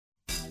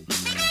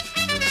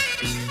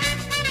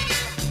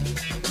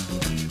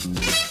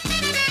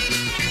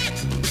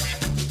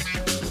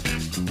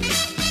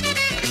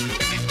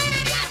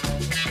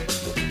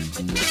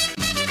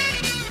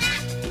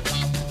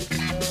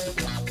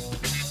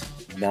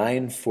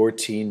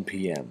9:14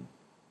 p.m.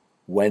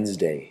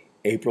 Wednesday,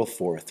 April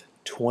 4th,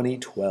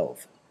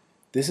 2012.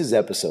 This is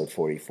episode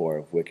 44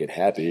 of Wicked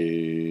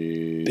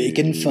Happy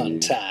Bacon Fun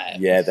Time.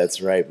 Yeah,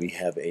 that's right. We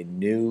have a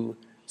new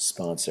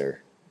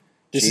sponsor.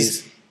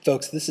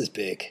 Folks, this is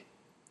big.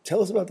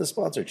 Tell us about the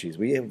sponsor, Cheese.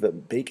 We have the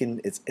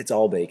bacon. It's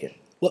all bacon.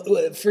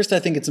 Well, first, I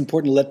think it's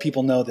important to let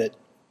people know that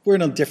we're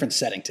in a different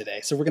setting today,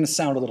 so we're going to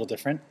sound a little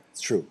different.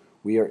 It's true.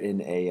 We are in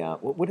a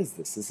what is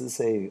this? This is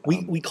a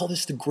we call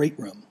this the Great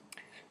Room.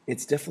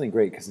 It's definitely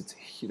great because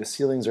the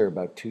ceilings are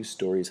about 2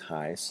 stories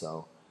high.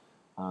 So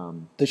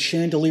the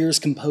chandelier is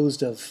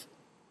composed of,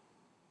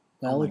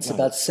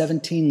 about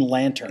 17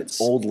 lanterns.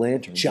 It's old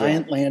lanterns,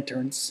 giant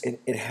lanterns.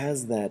 It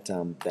has that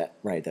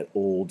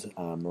old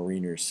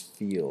mariner's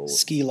feel.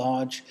 Ski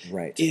lodge.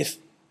 Right.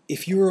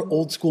 If you're an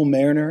old school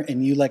mariner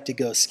and you like to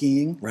go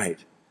skiing, right,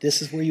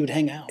 this is where you would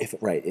hang out. If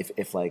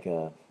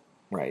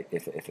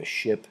a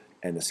ship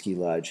and the ski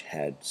lodge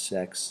had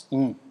sex,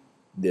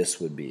 this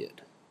would be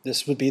it.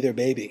 This would be their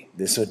baby.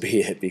 This would be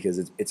it because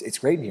it's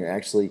great in here.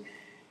 Actually,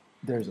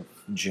 there's a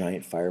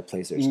giant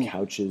fireplace. There's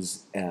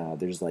couches.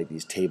 There's like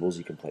these tables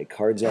you can play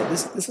cards at.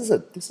 This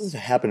is a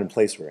happening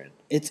place we're in.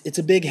 It's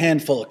a big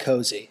handful of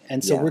cozy,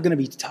 and so we're going to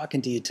be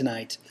talking to you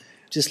tonight,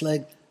 just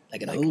like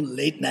an old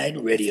late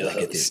night radio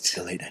host.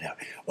 The late night hour.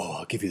 Oh,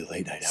 I'll give you the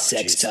late night hour.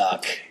 Sex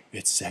talk.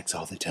 It's sex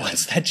all the time.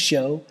 What's that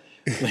show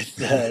with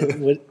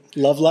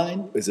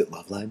Loveline? Is it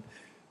Loveline?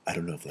 I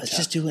don't know if Let's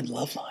just do it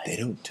Loveline. They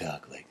don't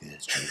talk like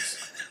this,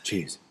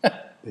 Cheese.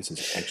 This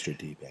is extra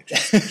deep,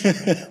 extra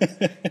special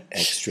right now.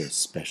 Extra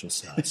special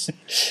sauce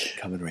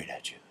coming right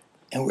at you.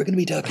 And we're going to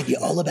be talking to you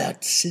all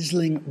about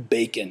sizzling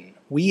bacon.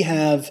 We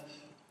have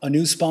a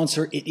new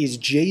sponsor. It is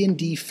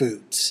J&D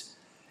Foods.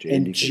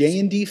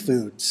 J&D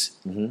Foods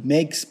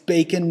makes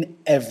bacon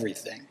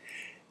everything.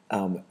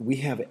 We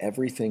have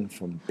everything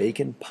from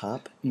bacon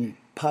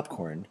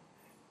popcorn,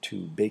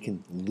 to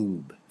bacon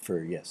lube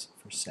for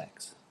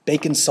sex.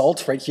 Bacon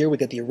salt right here. We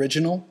got the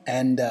original,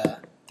 and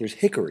there's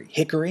hickory.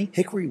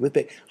 Hickory with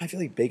bacon. I feel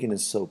like bacon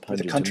is so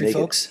pungent. The country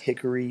folks.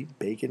 Hickory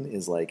bacon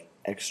is like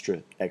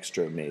extra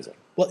amazing.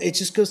 Well, it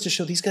just goes to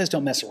show these guys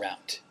don't mess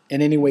around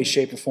in any way,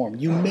 shape, or form.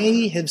 You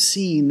may have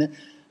seen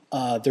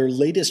their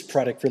latest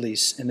product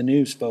release in the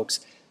news,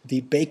 folks.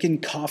 The bacon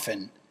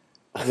coffin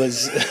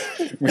was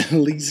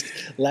released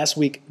last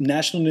week.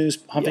 National news,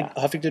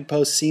 Huffington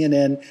Post,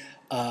 CNN.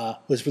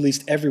 Was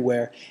released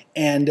everywhere,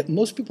 and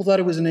most people thought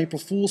it was an April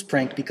Fool's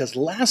prank because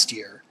last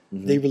year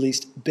they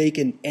released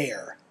Bacon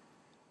Air.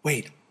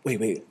 Wait!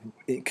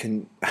 It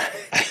can.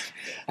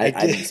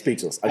 I'm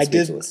speechless. I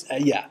did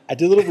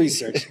a little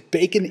research.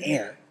 Bacon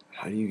Air.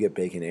 How do you get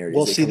bacon air?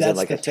 Well, see, that's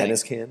like the a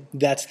tennis can.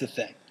 That's the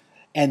thing,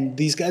 and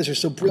these guys are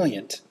so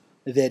brilliant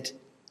that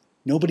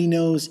nobody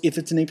knows if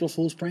it's an April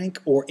Fool's prank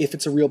or if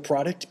it's a real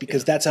product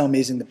because that's how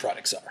amazing the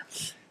products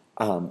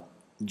are.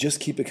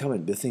 Just keep it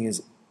coming. The thing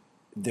is,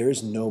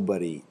 there's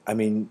nobody. I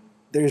mean,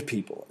 there's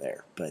people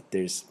there, but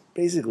there's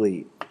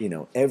basically,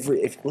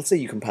 let's say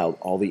you compiled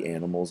all the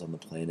animals on the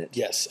planet.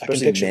 Yes, especially I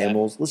can picture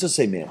mammals. that. Let's just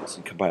say mammals.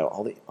 You compile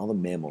all the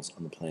mammals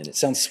on the planet. It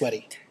sounds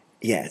sweaty.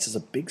 Yeah, it's just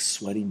a big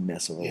sweaty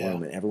mess of a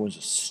room, and everyone's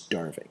just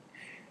starving.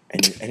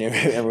 And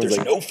everyone's there's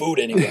like, no food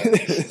anywhere.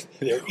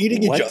 They're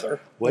eating each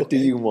other. What do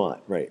you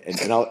want? Right,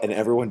 and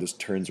everyone just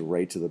turns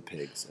right to the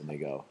pigs, and they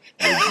go,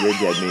 "You're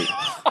dead meat."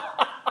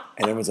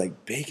 And everyone's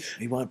like, bacon.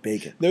 We want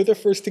bacon. They're the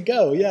first to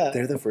go, yeah.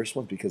 They're the first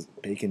ones because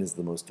bacon is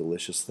the most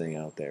delicious thing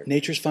out there.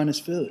 Nature's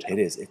finest food. It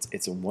is.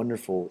 It's a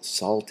wonderful,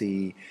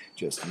 salty,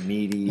 just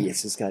meaty.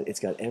 It's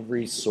got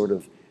every sort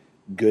of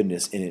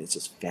goodness in it. It's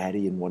just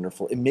fatty and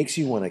wonderful. It makes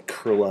you want to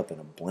curl up in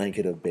a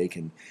blanket of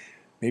bacon.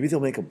 Maybe they'll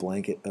make a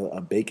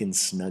bacon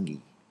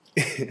snuggie.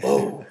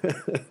 Whoa.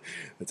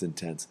 That's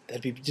intense.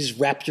 That'd be just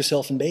wrap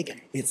yourself in bacon.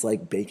 It's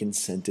like bacon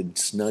scented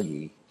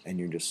snuggie. And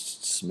you're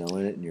just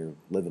smelling it and you're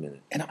living in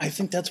it. And I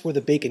think that's where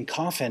the bacon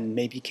coffin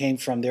maybe came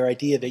from, their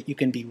idea that you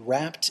can be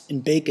wrapped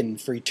in bacon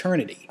for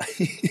eternity.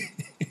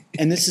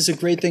 And this is a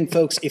great thing,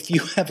 folks. If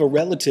you have a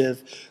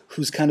relative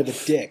who's kind of a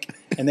dick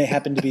and they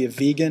happen to be a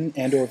vegan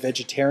and or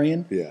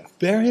vegetarian,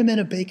 bury him in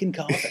a bacon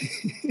coffin.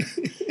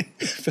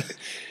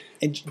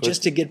 And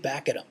just to get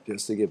back at them.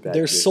 Just to get back.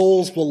 Their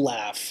souls will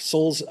laugh.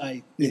 Souls,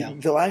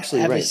 they'll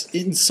actually,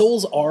 and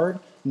souls are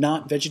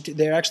not vegetarian.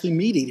 They're actually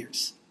meat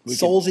eaters.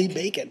 Souls eat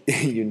bacon.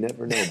 You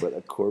never know, but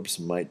a corpse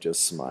might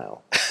just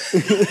smile.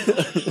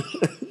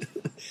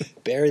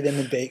 Bury them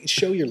in bacon.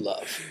 Show your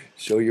love.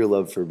 Show your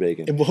love for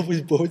bacon. And what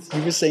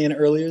you were saying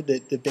earlier,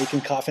 that the bacon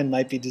coffin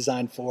might be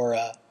designed for...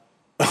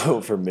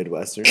 for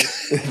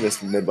Midwesterners?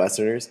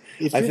 Midwesterners?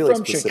 If you're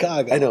from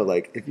Chicago. I know,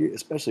 if you're,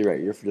 especially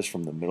you're just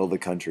from the middle of the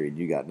country and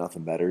you got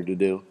nothing better to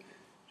do,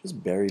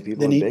 just bury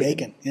people in bacon. Then eat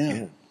bacon,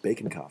 yeah.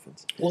 Bacon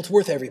coffins. Well, it's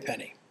worth every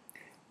penny.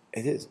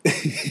 It is.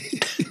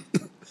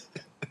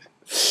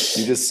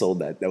 You just sold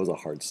that. That was a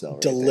hard sell.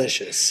 Right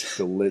delicious.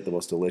 The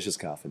most delicious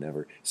coffin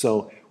ever.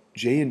 So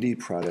J&D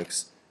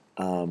products.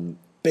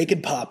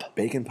 Bacon pop.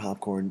 Bacon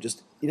popcorn.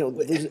 Just,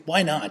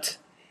 why not?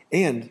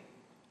 And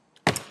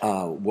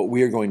what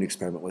we are going to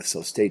experiment with,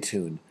 so stay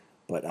tuned,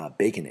 but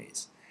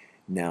Baconaise.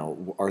 Now,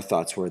 our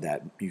thoughts were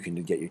that you can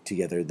get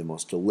together the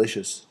most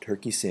delicious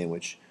turkey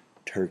sandwich,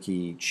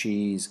 turkey,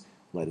 cheese,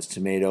 lettuce,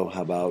 tomato.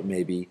 How about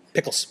maybe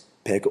Pickles.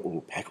 pickle?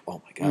 Ooh, pickle.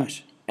 Oh my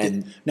gosh!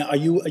 And Now, are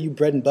you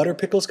bread and butter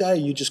pickles guy, or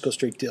you just go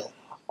straight dill?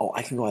 oh,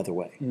 I can go either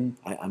way.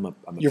 I'm a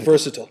You're pickle,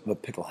 versatile. I'm a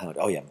pickle hound.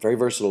 Oh yeah, very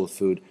versatile with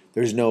food.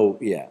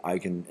 I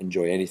can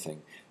enjoy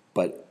anything.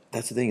 But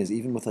that's the thing is,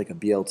 even with like a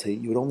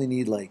BLT, you would only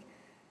need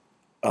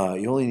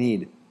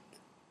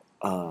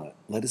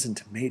lettuce and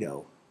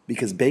tomato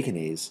because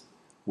Baconaise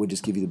would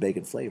just give you the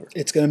bacon flavor.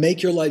 It's going to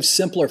make your life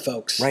simpler,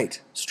 folks.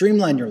 Right.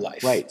 Streamline your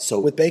life. Right. So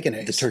with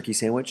Baconaise. the turkey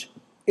sandwich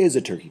is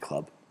a turkey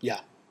club.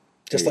 Yeah.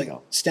 Just There you like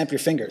go. snap your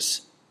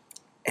fingers.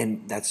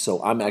 And that's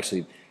so I'm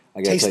actually I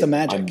gotta Taste tell the you,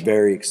 magic. I'm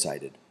very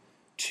excited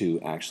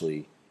to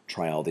actually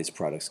try all these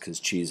products because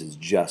Cheese has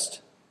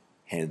just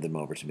handed them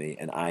over to me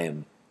and I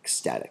am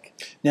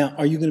ecstatic. Now,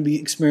 are you going to be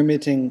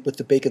experimenting with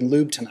the bacon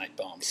lube tonight,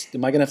 Bones?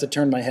 Am I going to have to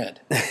turn my head?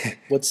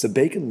 What's The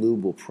bacon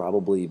lube will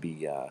probably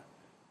be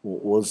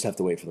we'll just have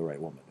to wait for the right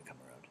woman to come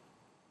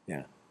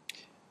around.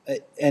 Yeah.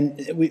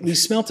 and we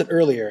smelt it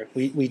earlier.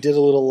 We did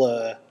a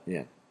little.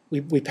 Yeah.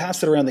 We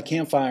passed it around the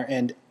campfire,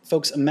 and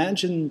folks,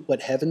 imagine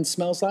what heaven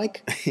smells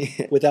like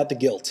without the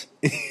guilt.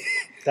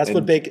 That's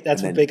what bacon.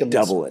 That's and what then bacon.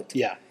 double looks. it.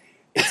 Yeah.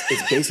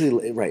 It's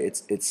basically right.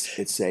 It's Then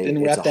it's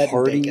wrap a that in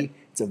hearty. bacon.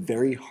 It's a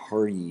very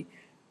hearty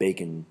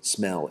bacon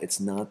smell. It's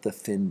not the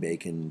thin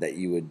bacon that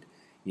you would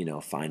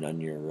find on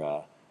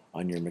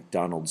your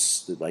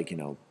McDonald's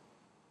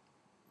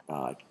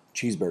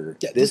cheeseburger.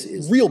 Yeah, This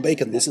is real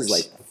bacon. This is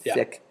like lovers. Yeah.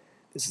 thick.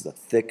 This is a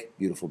thick,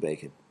 beautiful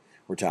bacon.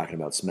 We're talking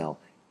about smell.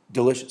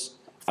 Delicious.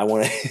 I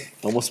want to.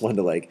 Almost wanted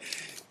to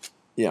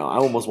I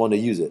almost wanted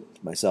to use it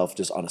myself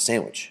just on a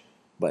sandwich,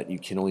 but you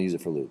can only use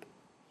it for lube.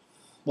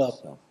 Well,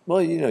 So,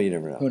 well, you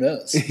never know. who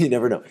knows? You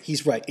never know.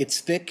 He's right. It's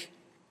thick.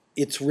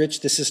 It's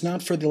rich. This is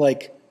not for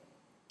the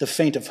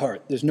faint of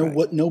heart. There's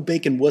no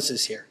bacon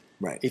wusses here.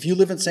 Right. If you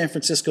live in San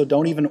Francisco,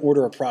 don't even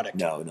order a product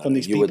No, from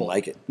these you people. wouldn't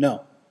like it.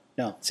 No.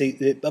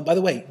 See, by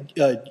the way,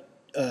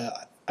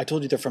 I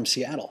told you they're from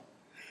Seattle.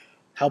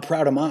 How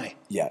proud am I?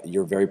 Yeah,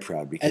 you're very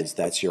proud because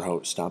that's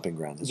your stomping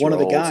grounds. That's One of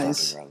your the old guys,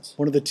 stomping grounds.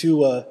 one of the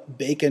two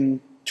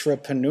bacon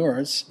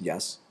entrepreneurs,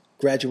 Yes.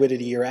 graduated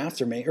a year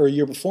after me or a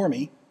year before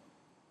me.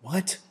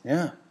 What?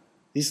 Yeah,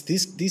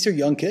 these are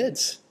young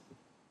kids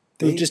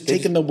who've just they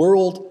taken the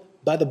world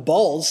by the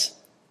balls.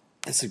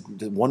 That's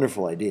a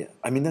wonderful idea.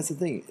 I mean, that's the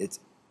thing. It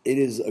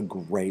is a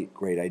great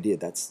idea.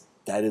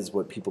 That is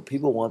what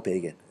people want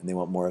bacon and they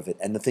want more of it.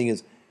 And the thing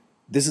is,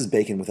 this is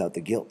bacon without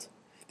the guilt.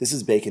 This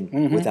is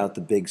bacon without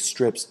the big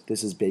strips.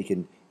 This is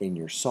bacon in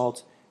your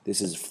salt. This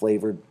is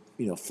flavored,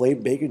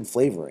 bacon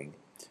flavoring,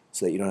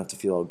 so that you don't have to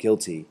feel all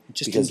guilty.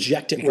 Just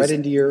inject it right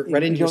into your You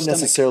don't stomach.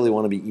 necessarily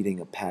want to be eating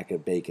a pack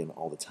of bacon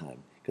all the time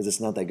because it's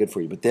not that good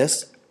for you. But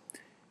this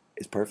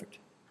is perfect.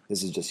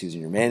 This is just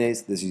using your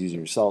mayonnaise. This is using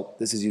your salt.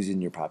 This is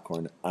using your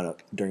popcorn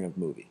during a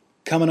movie.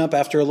 Coming up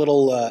after a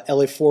little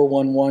LA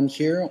 411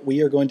 here,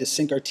 we are going to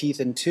sink our teeth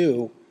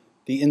into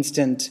the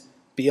instant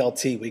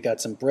BLT. We got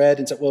some bread,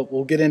 and so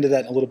we'll get into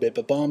that in a little bit.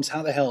 But Bombs,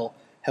 how the hell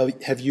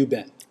have you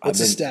been? What's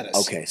the status?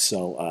 Okay,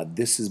 so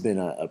this has been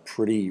a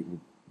pretty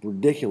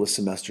ridiculous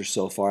semester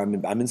so far.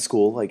 I'm in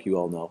school, like you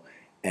all know,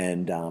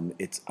 and I'm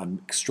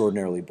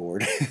extraordinarily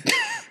bored.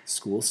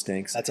 School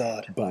stinks. That's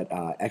odd. But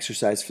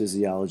exercise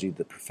physiology,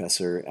 the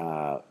professor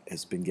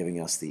has been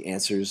giving us the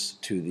answers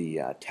to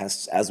the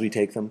tests as we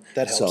take them.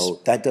 That helps.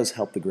 So that does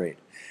help the grade.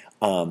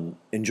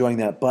 Enjoying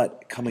that,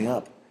 but coming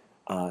up,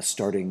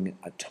 starting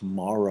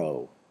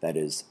tomorrow, that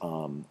is,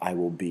 I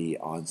will be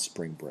on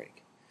spring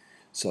break.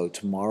 So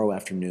tomorrow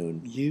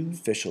afternoon,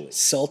 officially.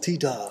 Salty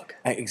dog.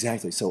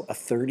 Exactly. So a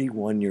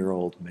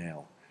 31-year-old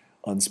male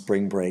on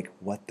spring break,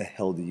 what the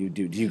hell do you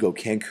do? Do you go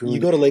Cancun? You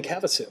go to Lake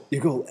Havasu.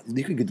 You could go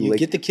to You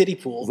get the kiddie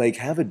pool. Lake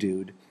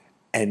Havadude,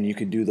 and you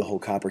could do the whole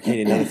Copper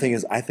Canyon. Now the thing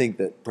is, I think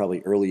that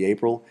probably early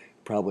April,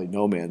 probably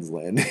no man's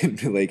land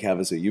in Lake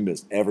Havasu. You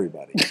missed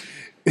everybody.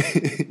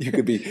 You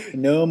could be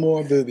No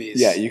more boobies.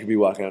 yeah. You could be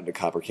walking out into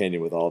Copper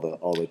Canyon with all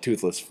the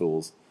toothless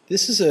fools.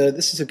 This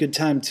is a good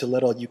time to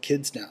let all you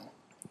kids know,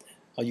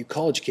 all you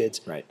college kids.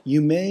 Right.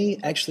 You may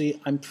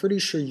actually, I'm pretty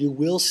sure you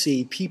will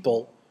see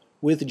people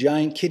with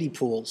giant kiddie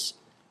pools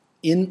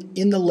in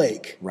the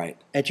lake. Right.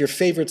 At your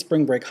favorite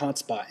spring break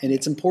hotspot, and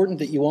it's important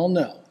that you all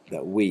know.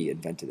 That we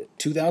invented it.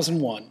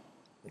 2001.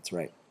 That's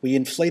right. We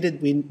inflated.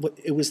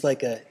 It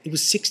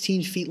was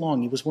 16 feet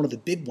long. It was one of the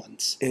big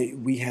ones.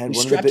 We had We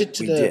one strapped of it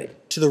the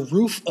to the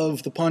roof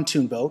of the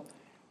pontoon boat.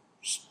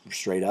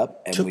 straight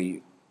up, and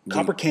we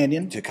Copper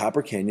Canyon. to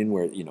Copper Canyon,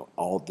 where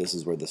all this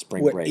is where the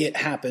spring Where break it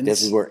happens.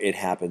 This is where it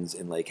happens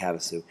in Lake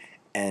Havasu,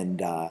 and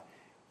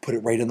put it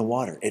right in the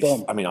water.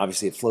 Boom. I mean,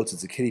 obviously it floats.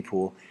 It's a kiddie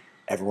pool.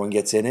 Everyone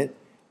gets in it,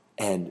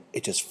 and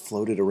it just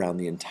floated around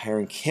the entire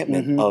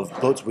encampment of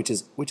boats, which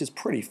is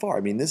pretty far.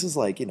 I mean, this is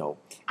it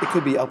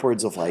could be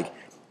upwards of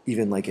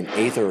even an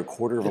eighth or a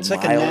quarter of It's a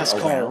like a mile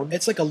NASCAR. around.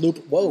 It's like a loop.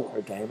 Whoa.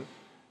 Or diameter.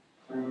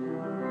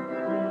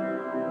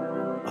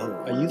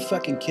 Are you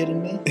fucking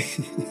kidding me?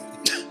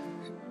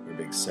 We're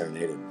being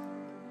serenaded.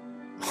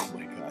 Oh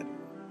my god.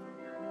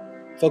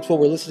 Folks, what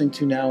we're listening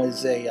to now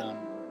is a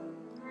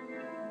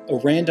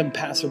random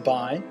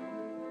passerby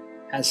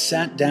has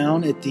sat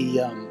down at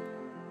the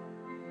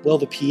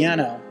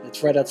piano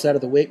that's right outside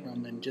of the weight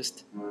room and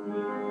just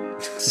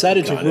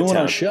decided to ruin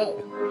our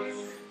show.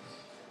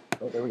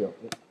 Oh, there we go.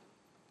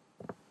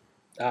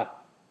 Ah.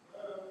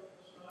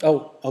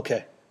 Oh,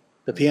 okay.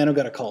 The piano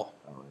got a call.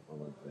 Oh,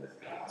 this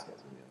guy's gonna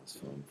be on his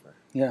phone for.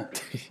 Yeah.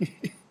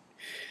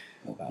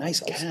 Oh, wow. Nice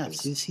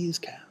calves. Did you see his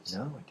calves?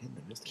 No, I didn't.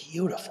 I missed it.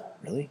 Beautiful.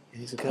 Really?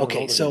 He's a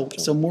Okay, so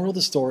moral of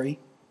the story: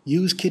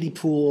 use kiddie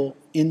pool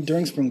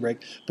during spring break.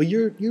 But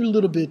you're a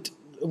little bit.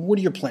 What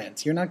are your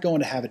plans? You're not going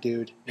to have a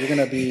dude. You're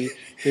gonna be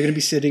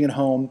sitting at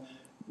home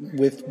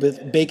with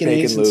bacon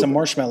and some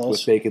marshmallows.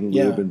 With bacon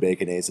lube and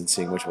baconaise and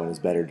seeing which one is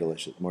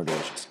more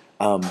delicious.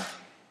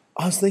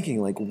 I was thinking,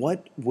 like,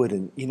 what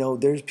wouldn't,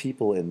 there's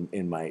people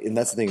in my, and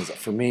that's the thing is,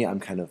 for me, I'm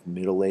kind of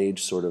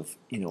middle-aged, sort of,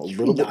 a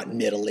little bit. Not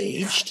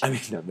middle-aged. I mean,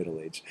 not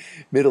middle-aged.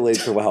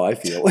 Middle-aged for how I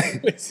feel. Hey,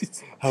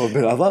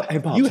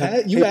 Bob. You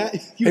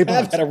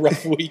have had a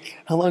rough week.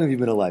 How long have you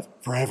been alive?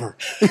 Forever.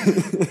 I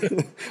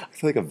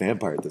feel like a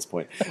vampire at this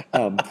point.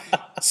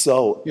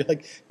 So you're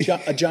like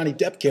a Johnny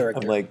Depp character.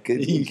 I'm like,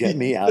 get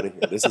me out of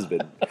here. It's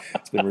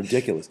been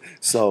ridiculous.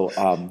 So,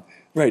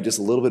 right, just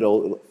a little bit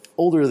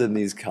older than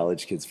these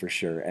college kids for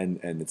sure, and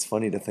it's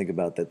funny to think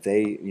about that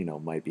they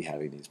might be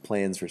having these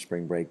plans for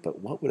spring break, but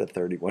what would a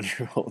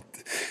 31-year-old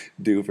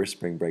do for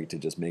spring break to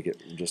just make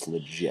it just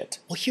legit?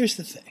 Well, here's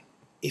the thing: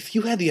 if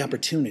you had the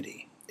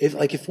opportunity, if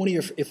one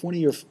of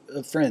your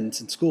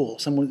friends in school,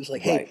 someone was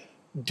like, "Hey,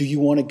 do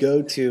you want to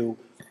go to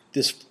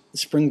this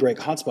spring break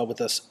hotspot with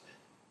us?"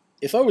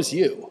 If I was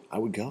you, I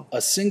would go.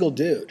 A single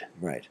dude,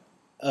 right?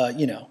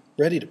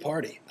 Ready to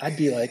party. I'd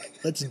be like,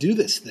 "Let's do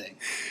this thing."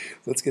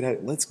 Let's get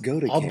out. Let's go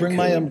to. I'll bring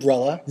my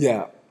umbrella.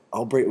 Yeah,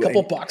 I'll bring a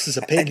couple boxes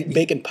of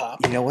bacon pop.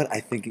 You know what? I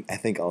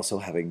think also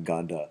having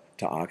gone to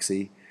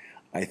Oxy,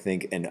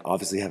 and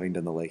obviously having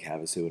done the Lake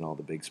Havasu and all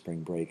the big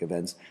spring break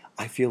events,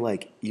 I feel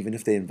like even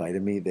if they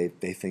invited me,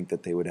 they think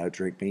that they would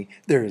outdrink me.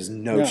 There is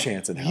no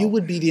chance in hell. You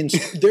would be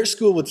their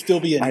school would still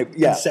be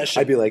in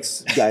session. I'd be like,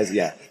 guys,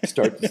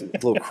 start a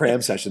little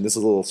cram session. This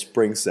is a little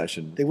spring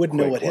session. They wouldn't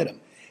know what hit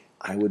them.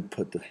 I would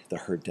put the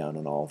hurt down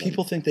on all of them.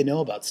 People think they know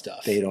about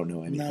stuff. They don't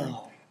know anything.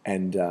 No.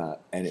 And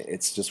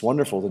it's just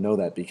wonderful to know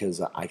that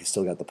because I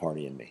still got the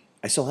party in me.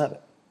 I still have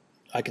it.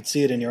 I could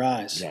see it in your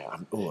eyes. Yeah. I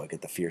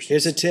get the fierceness.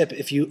 Here's a tip: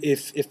 if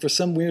for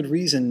some weird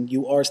reason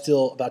you are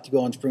still about to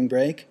go on spring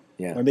break,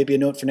 or maybe a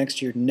note for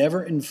next year,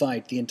 never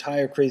invite the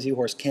entire Crazy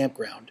Horse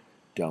campground.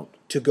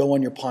 To go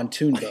on your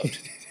pontoon boat.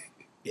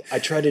 I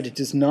tried it; it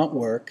does not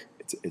work.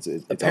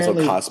 It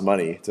also costs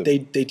money. They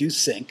do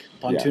sink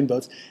pontoon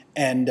boats,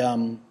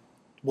 and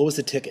what was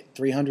the ticket?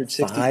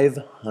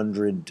 $360.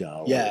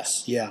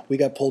 $500. Yeah. We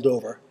got pulled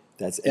over.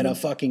 That's in a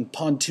fucking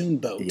pontoon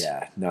boat.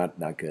 Yeah,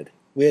 not good.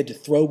 We had to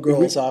throw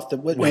girls off the.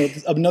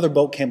 Another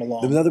boat came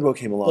along.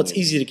 Well, it's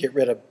easy to get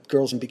rid of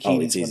girls in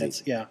bikinis when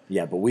it's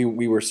Yeah, but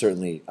we were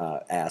certainly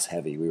ass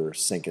heavy. We were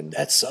sinking.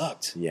 That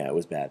sucked. Yeah, it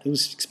was bad. It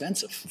was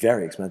expensive.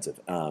 Very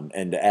expensive.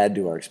 And to add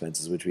to our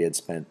expenses, which we had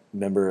spent,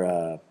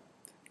 remember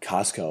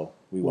Costco?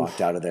 We walked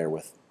out of there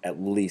with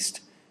at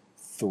least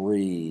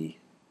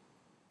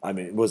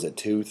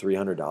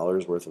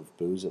 $300 worth of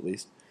booze at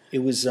least? It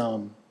was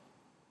it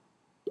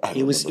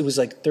was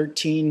like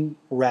 13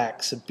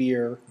 racks of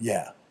beer.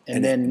 Yeah.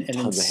 And then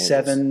 6,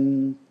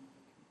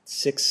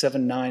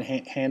 7, 9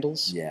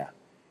 handles. Yeah.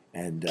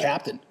 And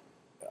Captain.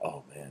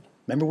 Oh man.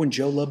 Remember when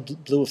Joe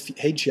blew a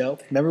Hey Joe,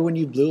 remember when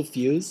you blew a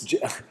fuse?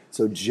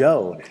 So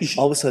Joe,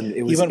 all of a sudden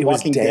it was he went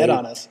Walking Dead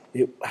on us.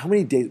 How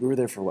many days? We were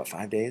there for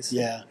 5 days?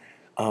 Yeah.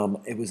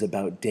 It was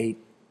about day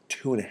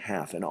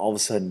 2.5, and all of a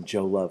sudden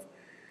Joe Love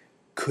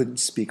couldn't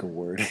speak a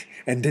word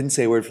and didn't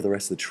say a word for the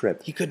rest of the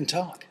trip. He couldn't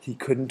talk.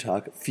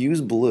 Fuse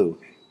blew.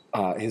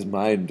 His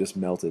mind just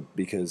melted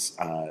because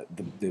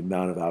the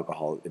amount of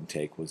alcohol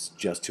intake was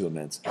just too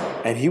immense.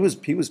 And he was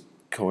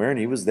coherent.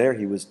 He was there.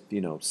 He was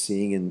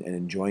seeing and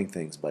enjoying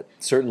things, but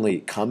certainly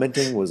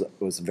commenting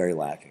was very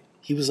lacking.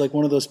 He was like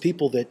one of those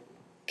people that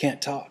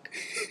can't talk.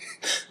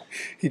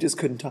 He just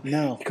couldn't talk.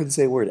 No, he couldn't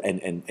say a word.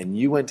 And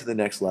you went to the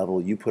next level.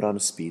 You put on a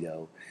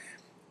Speedo.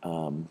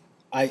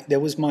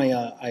 That was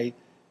my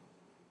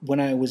when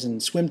I was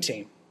in swim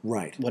team.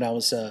 Right. When I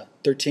was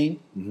 13,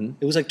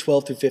 It was like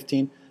 12 through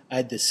 15. I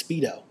had this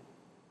Speedo,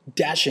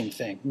 dashing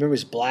thing. Remember, it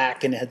was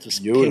black and it had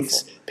those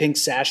pink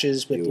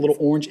sashes with little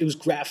orange. It was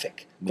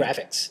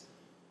graphics,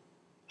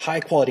 high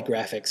quality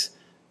graphics.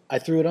 I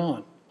threw it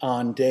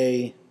on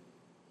day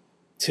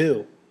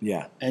 2.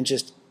 Yeah. And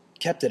just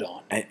kept it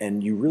on.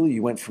 And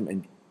you went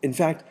from, in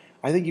fact,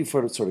 I think you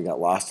sort of got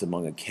lost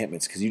among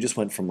encampments because you just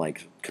went from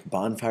like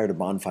bonfire to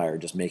bonfire,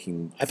 just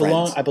making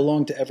friends. I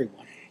belong to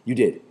everyone. You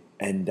did.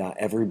 And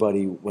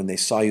everybody, when they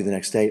saw you the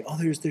next day,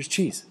 there's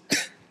cheese.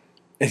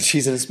 And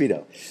she's in a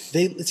Speedo.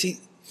 They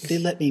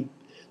let me,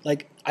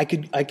 like, I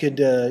could,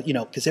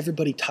 because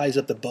everybody ties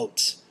up the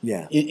boats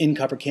in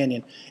Copper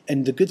Canyon.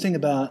 And the good thing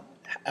about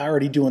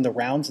already doing the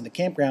rounds in the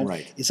campground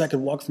is I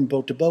could walk from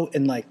boat to boat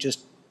and, like,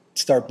 just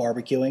start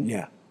barbecuing.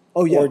 Yeah.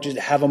 Oh yeah. Or just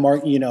have a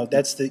mark.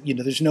 That's the.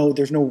 There's no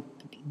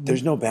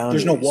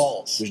boundaries. There's no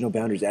walls. There's no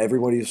boundaries.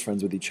 Everybody is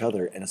friends with each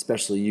other, and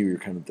especially you. You're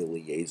kind of the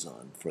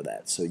liaison for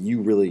that. So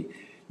you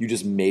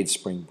just made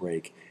spring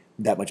break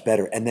that much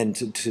better. And then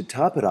to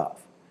top it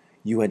off,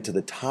 you went to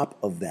the top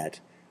of that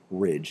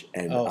ridge,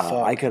 and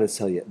I gotta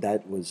tell you,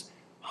 that was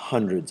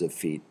hundreds of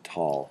feet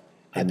tall,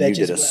 and you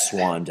did a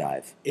swan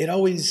dive.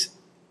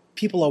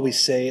 People always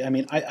say. I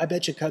mean, I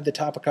bet you the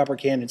top of Copper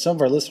Canyon. Some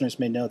of our listeners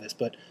may know this,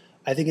 but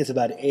I think it's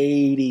about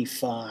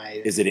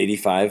 85. Is it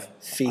 85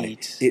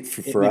 feet?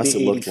 For us,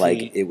 it looked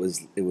like it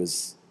was.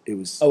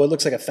 Oh, it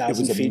looks like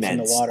 1,000 feet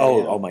immense. from the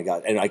water. Oh my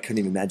God! And I couldn't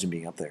even imagine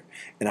being up there.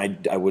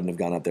 And I wouldn't have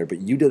gone up there.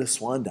 But you did a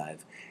swan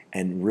dive,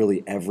 and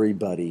really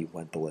everybody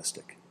went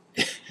ballistic.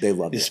 They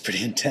loved it. It's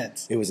pretty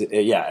intense. It was,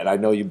 yeah, and I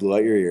know you blew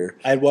out your ear.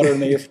 I had water in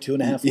my ear for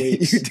 2.5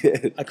 weeks. You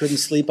did. I couldn't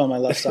sleep on my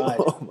left side.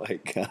 Oh my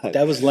God.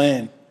 That was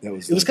lame. It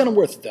was kind of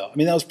worth it though. I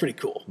mean, that was pretty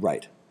cool.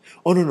 Right.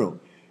 Oh no.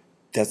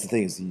 That's the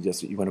thing, is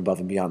you went above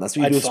and beyond. That's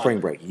what you do with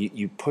spring break.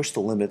 You push the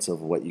limits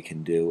of what you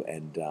can do,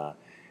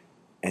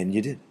 and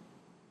you did.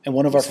 And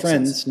one of our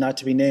friends, not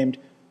to be named,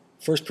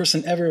 first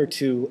person ever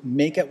to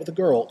make out with a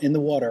girl in the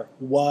water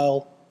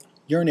while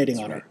urinating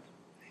on her.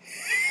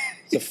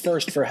 It's a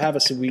first for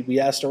Havasu. We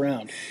asked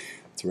around.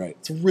 That's right.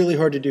 It's really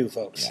hard to do,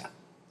 folks. Yeah.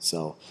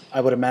 So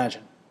I would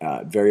imagine.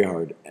 Very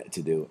hard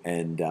to do.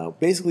 And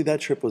basically that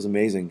trip was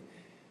amazing.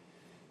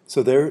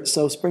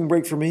 So spring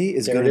break for me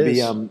is going to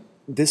be,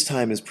 this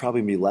time is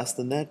probably going to be less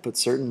than that, but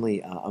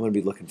certainly I'm going to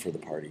be looking for the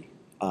party.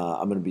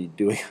 I'm going to be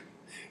doing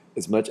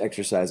as much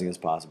exercising as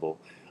possible.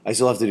 I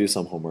still have to do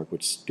some homework,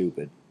 which is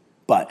stupid.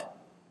 But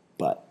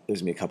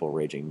there's going to be a couple of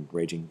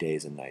raging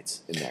days and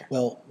nights in there.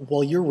 Well,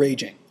 while you're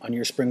raging on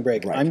your spring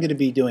break, I'm going to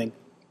be doing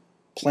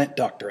plant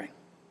doctoring.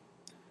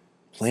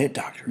 Plant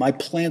doctoring? My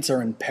plants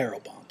are in peril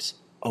bonds.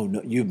 Oh,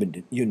 no, you're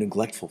a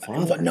neglectful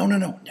father.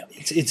 No.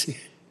 It's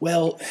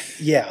well,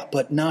 yeah,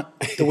 but not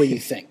the way you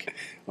think.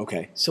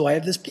 Okay. So I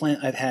have this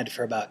plant I've had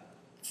for about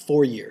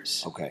 4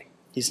 years. Okay.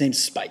 His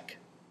name's Spike.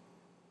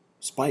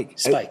 Spike.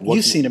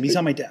 You've seen him. He's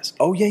on my desk.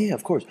 Oh, yeah,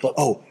 of course. But,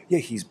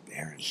 he's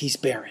barren. He's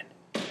barren.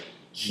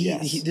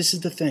 Yes. This is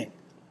the thing.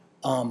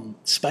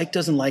 Spike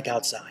doesn't like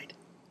outside.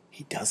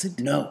 He doesn't?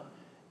 No.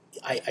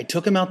 I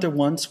took him out there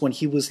once when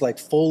he was like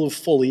full of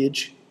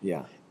foliage.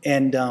 Yeah.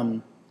 And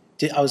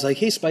I was like,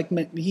 hey, Spike,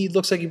 he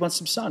looks like he wants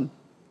some sun.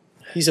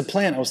 He's a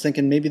plant. I was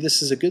thinking maybe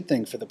this is a good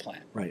thing for the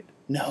plant. Right.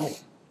 No.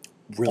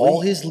 Really?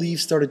 All his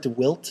leaves started to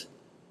wilt.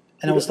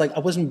 And I was like, I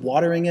wasn't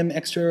watering him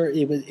extra.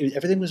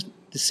 Everything was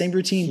the same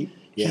routine.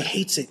 He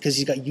hates it because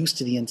he got used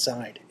to the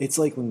inside. It's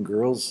like when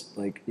girls,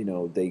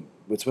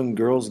 it's when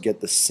girls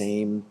get the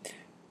same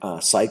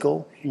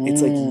cycle.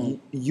 It's like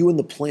you and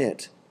the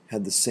plant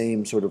had the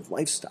same sort of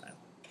lifestyle.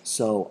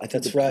 So I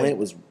think the plant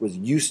was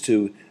used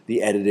to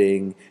the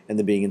editing and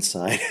the being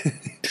inside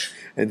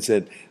and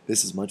said,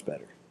 this is much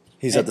better.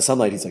 He's at the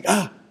sunlight. He's like,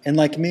 ah. And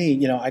like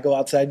me, I go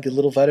outside, get a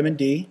little vitamin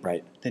D.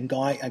 Right. Then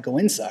I go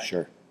inside.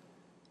 Sure.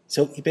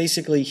 So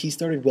he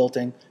started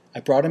wilting. I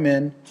brought him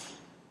in.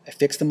 I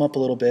fixed him up a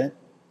little bit.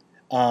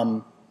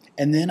 And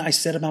then I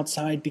set him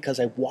outside because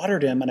I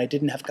watered him and I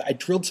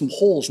drilled some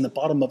holes in the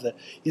bottom of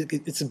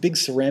it's a big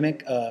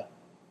ceramic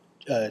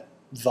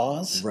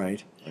vase.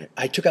 Right.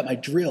 I took out my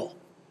drill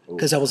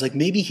because I was like,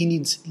 maybe he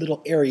needs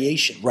little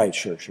aeration. Right,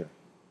 sure.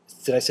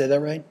 Did I say that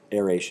right?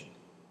 Aeration.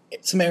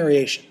 Some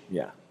aeration.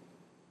 Yeah.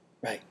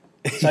 Right.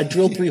 So I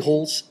drilled 3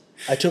 holes.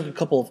 I took a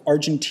couple of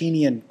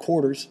Argentinian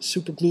quarters,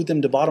 super glued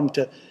them to bottom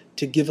to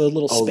give a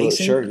little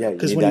spacing. Sure, yeah.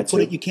 Because when you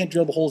put it, you can't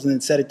drill the holes and then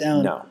set it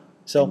down. No.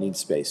 So you need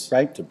space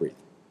to breathe.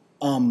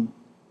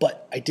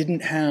 But I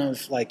didn't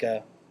have like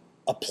a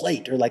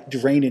plate or like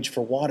drainage for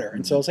water.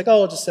 And so I was like,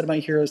 I'll just set him out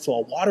here so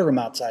I'll water him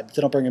outside, but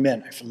then I'll bring him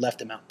in. I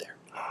left him out there.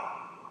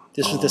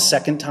 This was the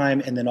second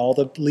time, and then all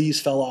the leaves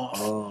fell off.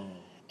 Oh.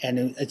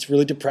 And it's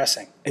really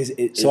depressing.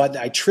 So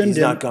I trimmed him.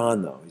 He's not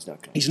gone, though.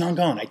 He's not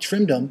gone. I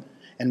trimmed him,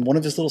 and one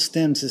of his little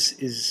stems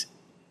it's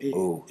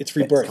rebirthed. It's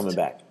coming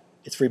back.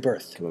 It's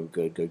rebirthed.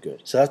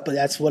 Good. So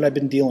that's what I've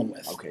been dealing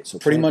with. Okay, so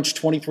pretty much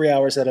 23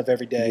 hours out of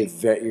every day.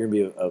 You're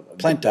going to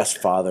be the best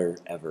father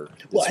ever.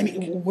 Well, I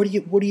mean, what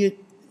do you?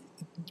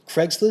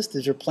 Craigslist?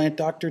 Is there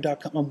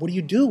plantdoctor.com? What do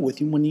you do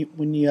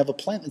when you have a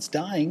plant that's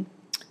dying?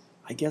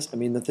 I guess,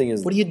 the thing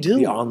is... What do you do?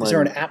 Is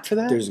there an app for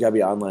that? There's got to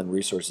be online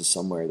resources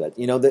somewhere that...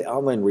 the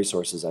online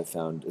resources I've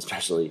found,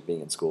 especially being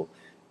in school...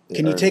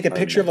 Can you take a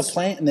picture of a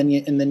plant and then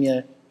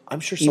you I'm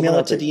sure email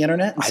it to the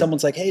internet and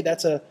someone's like, hey,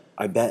 that's a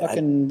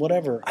fucking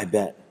whatever. I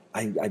bet.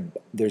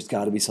 There's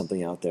got to be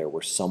something out there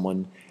where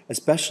someone,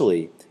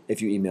 especially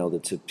if you emailed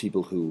it to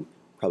people who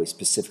probably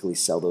specifically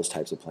sell those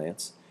types of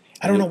plants.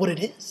 I don't know what it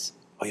is.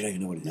 Oh, you don't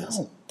even know what it is?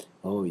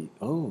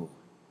 No.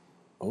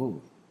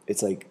 Oh.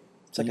 It's like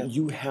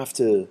you have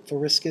to...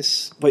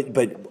 Phoriscus. But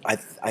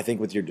I think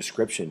with your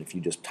description, if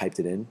you just typed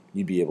it in,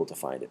 you'd be able to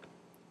find it.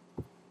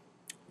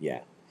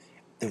 Yeah.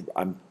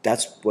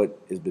 That's what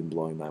has been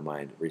blowing my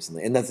mind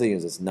recently. And the thing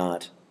is, it's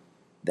not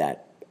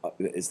that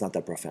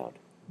profound.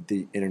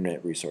 The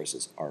internet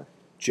resources are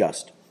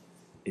just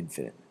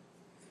infinite.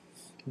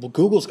 Well,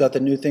 Google's got the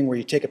new thing where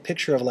you take a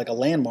picture of like a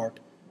landmark,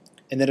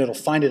 and then it'll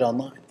find it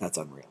online. That's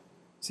unreal.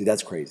 See,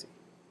 that's crazy.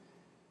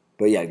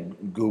 But yeah,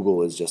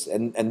 Google is just,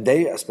 and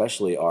they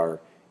especially are,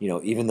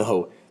 even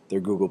though their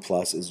Google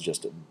Plus is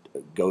just a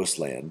ghost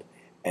land,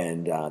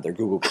 and their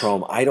Google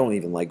Chrome, I don't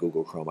even like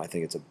Google Chrome. I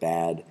think it's a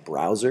bad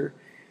browser,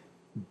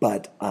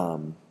 but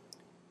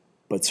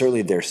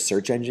certainly their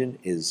search engine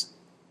is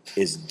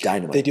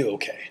dynamite. They do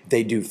okay.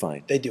 They do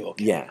fine. They do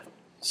okay. Yeah.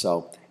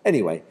 So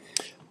anyway,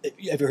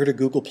 Have you heard of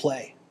Google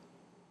Play?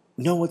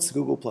 no, what's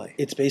Google Play?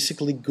 It's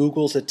basically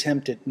Google's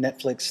attempt at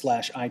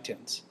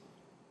Netflix/iTunes,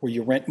 where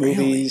you rent Really?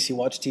 movies, you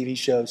watch TV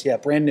shows. Yeah,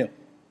 brand new.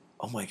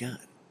 Oh my God.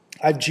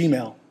 I have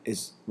Gmail,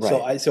 Is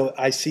right. so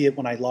I see it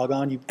when I log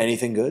on. Do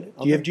Anything good?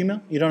 you have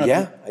Gmail? You don't have?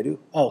 Yeah, I do.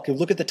 Oh, okay.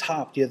 Look at the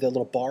top. Do you have that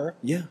little bar?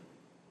 Yeah. It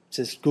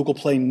says Google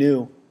Play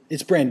New.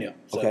 It's brand new.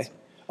 So Okay. it's-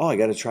 Oh, I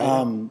got to try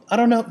that. I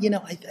don't know.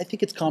 I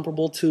think it's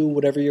comparable to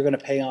whatever you're going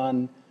to pay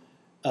on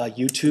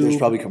YouTube. There's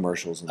probably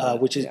commercials in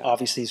that. which is yeah.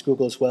 obviously is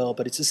Google as well,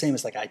 but it's the same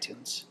as like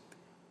iTunes.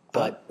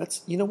 But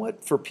That's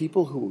what, for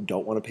people who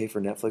don't want to pay for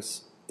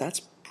Netflix,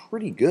 that's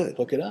pretty good.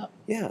 look it up.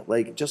 Yeah,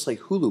 just like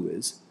Hulu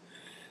is.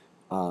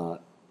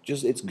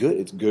 It's good.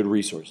 It's good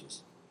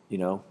resources.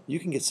 You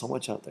can get so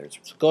much out there. It's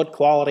It's good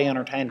quality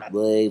entertainment.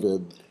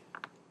 David.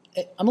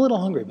 Hey, I'm a little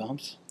hungry,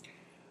 Bumps.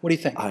 What do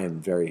you think? I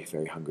am very,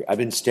 very hungry. I've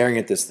been staring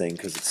at this thing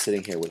because it's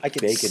sitting here with I can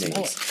bacon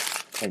smell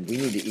eggs, and we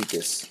need to eat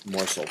this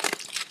morsel.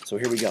 So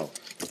here we go.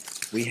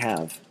 We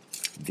have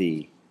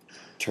the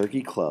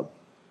turkey club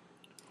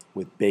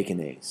with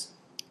bacon eggs,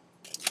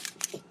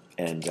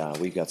 and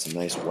we've got some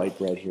nice white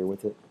bread here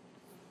with it.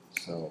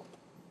 So,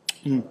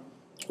 Ooh,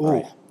 all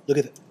right. look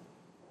at it.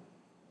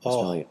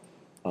 Smelling it.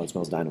 Oh, it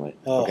smells dynamite.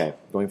 Oh. Okay,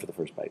 going for the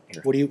first bite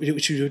here. What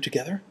should we do it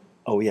together?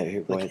 Oh yeah,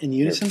 here. Go Like ahead. in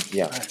unison?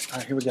 Here. Yeah. All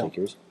right, here we go. Take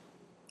yours.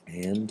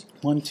 And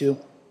 1, 2.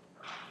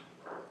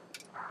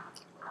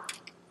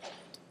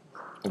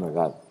 oh my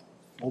God,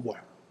 Oh boy.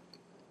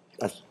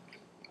 that's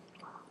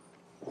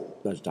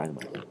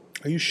dynamite.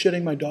 Are you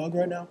shitting my dog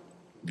right now?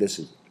 This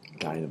is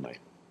dynamite.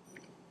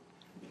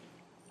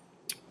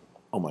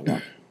 Oh my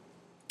God.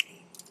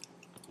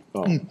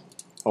 Oh,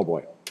 oh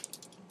boy.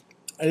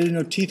 I didn't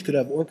know teeth could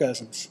have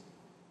orgasms.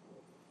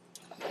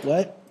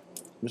 What?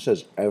 This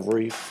has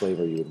every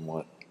flavor you would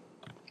want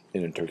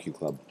in a turkey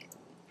club.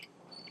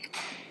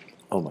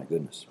 Oh my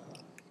goodness.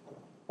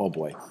 Oh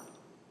boy.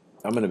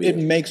 I'm gonna be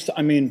in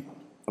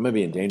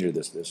danger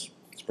this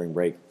spring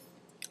break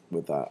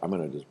with I'm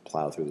gonna just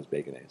plow through this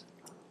bacon eggs.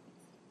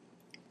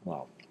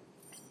 Wow.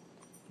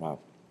 Wow.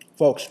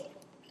 Folks.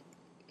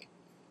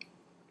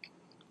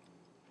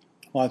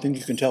 Well, I think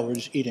you can tell we're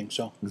just eating,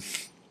 so.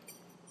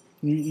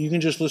 You can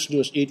just listen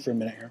to us eat for a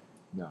minute here.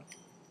 Yeah.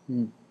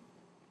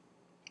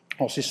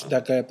 Oh, see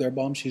that guy up there,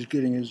 Bombs? He's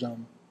getting his,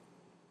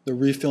 they're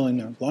refilling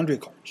their laundry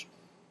carts.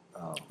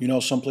 Oh.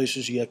 Some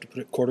places you have to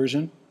put quarters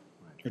in,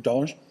 or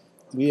dollars.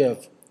 We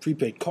have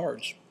prepaid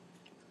cards.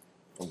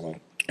 Okay.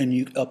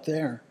 And up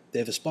there, they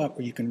have a spot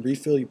where you can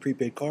refill your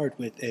prepaid card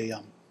with a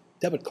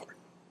debit card.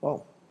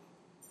 Oh,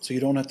 So you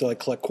don't have to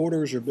collect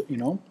quarters or,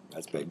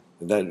 that's big.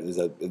 Is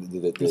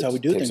that That's how we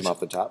do takes things. them off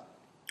the top?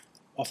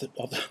 off the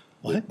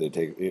what? They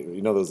take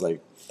those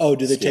like. Oh,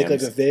 do they take like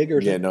scams. a VIG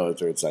or Yeah, something? no,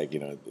 it's like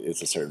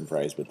it's a certain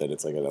price, but then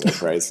it's like another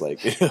price. Like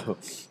I think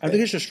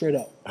it's just straight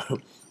up.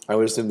 I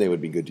would assume they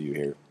would be good to you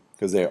here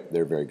because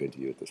they're very good to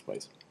you at this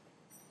place.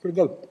 Pretty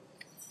good.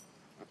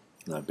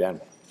 Not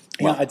bad.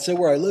 Yeah, I'd say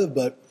where I live,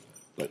 but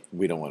But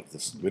we don't want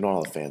this. We don't want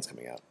all the fans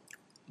coming out.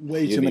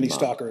 way You'd too be many mom.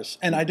 stalkers.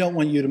 And I don't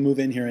want you to move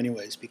in here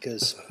anyways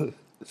because,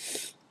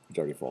 It's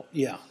already full.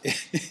 yeah.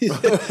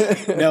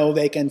 No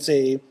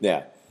vacancy.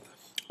 Yeah.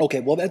 Okay,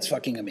 well, that's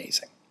fucking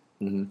amazing.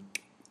 Mm-hmm.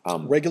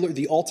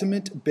 The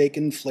ultimate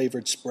bacon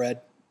flavored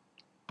spread.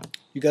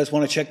 You guys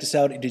want to check this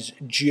out? It is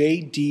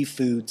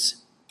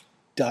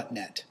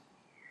jdfoods.net.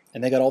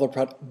 And they got all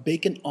their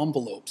bacon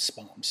envelopes,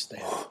 Bombs. They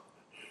have.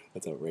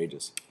 That's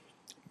outrageous.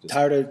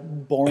 Tired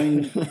of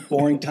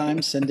boring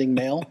time sending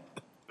mail?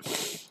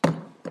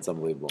 That's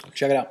unbelievable.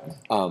 Check it out.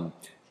 I'm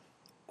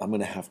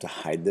gonna have to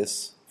hide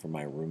this from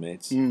my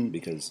roommates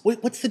because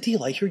Wait, what's the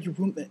deal? I hear your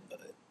roommate.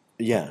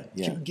 yeah.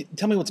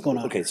 Tell me what's going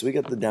on. Okay, so we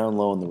got the down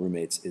low on the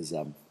roommates is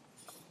You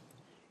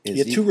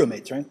have two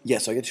roommates, right? Yeah,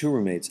 so I got two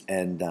roommates,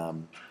 and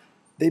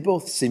they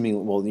both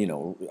seemingly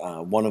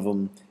one of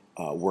them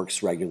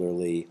works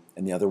regularly,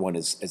 and the other one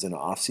is in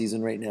off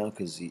season right now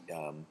because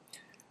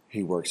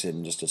he works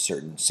in just a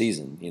certain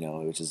season,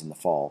 which is in the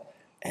fall,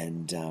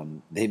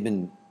 and they've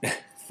been.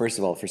 First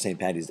of all, for St.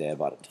 Patty's Day, I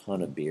bought a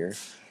ton of beer.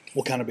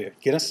 What kind of beer?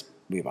 Guinness?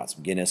 We bought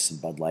some Guinness, some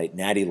Bud Light,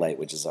 Natty Light,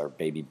 which is our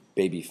baby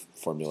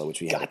formula, which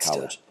we had at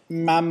college.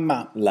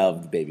 Mama.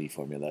 Loved baby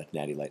formula,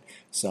 Natty Light.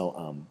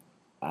 So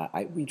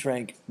we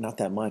drank not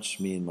that much,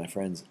 me and my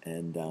friends,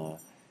 and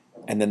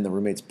then the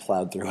roommates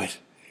plowed through it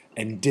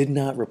and did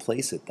not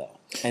replace it though.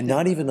 And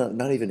not even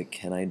a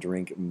can I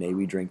drink? May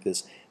we drink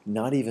this?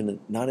 Not even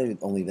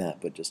only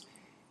that, but just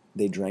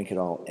they drank it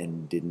all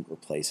and didn't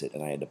replace it,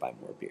 and I had to buy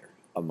more beer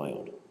of my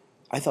own.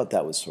 I thought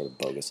that was sort of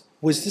bogus.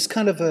 Was this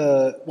kind of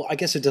a, well, I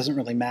guess it doesn't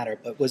really matter,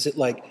 but was it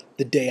like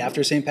the day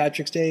after St.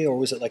 Patrick's Day, or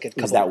was it like a couple?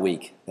 It was that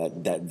week,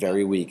 that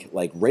very week,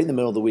 like right in the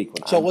middle of the week.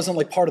 So it wasn't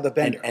like part of the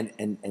bender.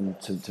 And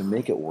to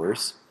make it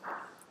worse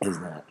is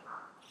that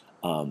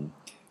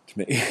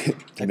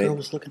that girl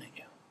was looking at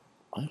you.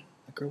 What?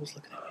 That girl was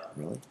looking at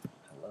you. Really?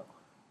 Hello.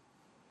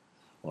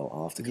 Well,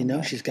 I'll have to come You know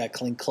back. she's got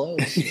clean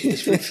clothes. She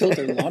just refilled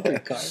her laundry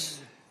cart.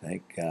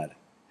 Thank God.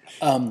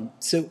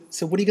 So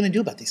what are you going to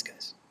do about these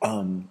guys?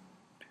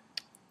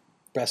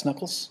 Brass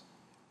knuckles?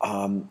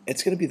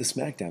 It's going to be the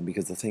smackdown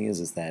because the thing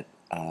is that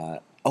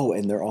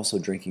and they're also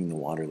drinking the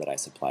water that I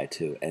supply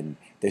too, and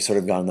they sort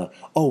of gone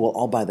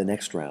I'll buy the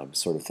next round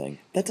sort of thing.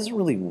 That doesn't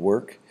really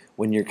work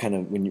when you're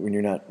when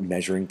you're not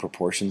measuring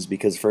proportions,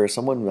 because for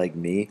someone like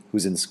me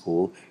who's in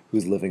school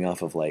who's living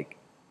off of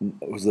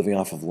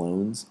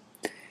loans.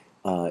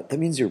 That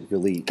means you're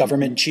really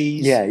Government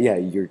cheese? Yeah,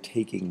 you're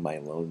taking my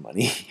loan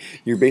money.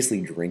 You're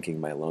basically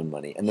drinking my loan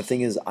money. And the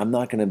thing is, I'm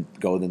not going to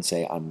go and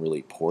say I'm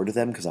really poor to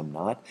them, because I'm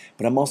not.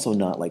 But I'm also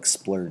not like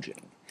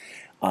splurging.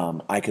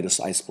 I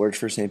splurged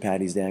for St.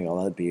 Patty's Day. I got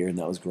all that beer, and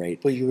that was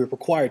great. Well, you were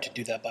required to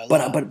do that by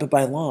law. But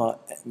by law,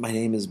 my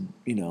name is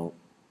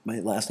my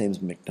last name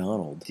is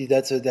McDonald. See,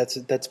 that's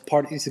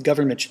part. The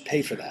government should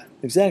pay for that.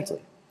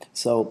 Exactly.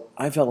 So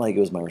I felt like it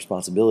was my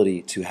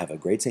responsibility to have a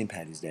great St.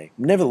 Patty's Day.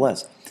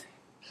 Nevertheless,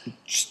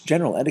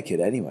 general etiquette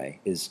anyway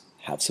is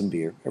have some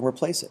beer and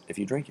replace it if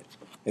you drink it,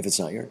 if it's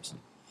not yours.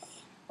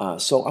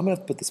 So I'm going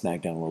to put the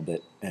smack down a little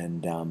bit,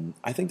 and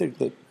I think they're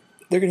going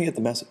to get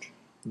the message.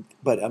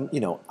 But I'm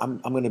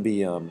going to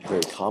be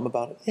very calm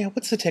about it. Yeah,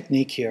 what's the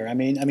technique here? I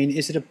mean,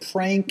 is it a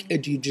prank? Or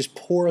do you just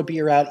pour a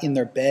beer out in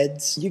their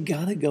beds? You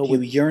got to go you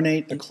with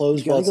urinate their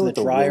clothes you while got to it's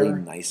go in the with dryer. the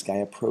really nice guy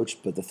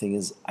approach. But the thing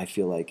is, I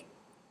feel like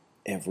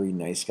every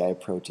nice guy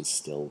approach is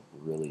still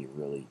really,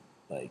 really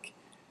like.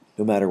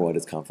 No matter what,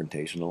 it's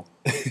confrontational.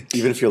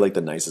 Even if you're like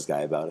the nicest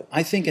guy about it.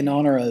 I think in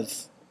honor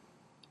of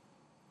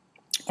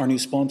our new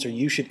sponsor,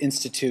 you should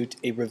institute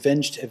a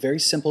very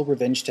simple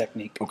revenge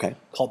technique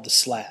called the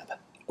slab.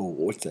 Oh,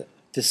 what's that?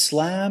 The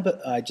slab,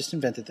 I just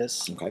invented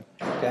this.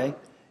 Okay.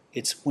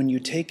 It's when you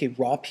take a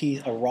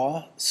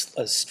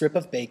strip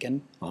of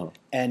bacon,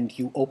 and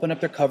you open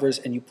up their covers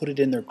and you put it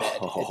in their bed at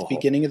the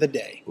beginning of the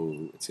day.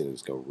 Ooh, it's going to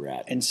just go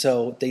rat. And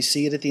so they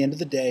see it at the end of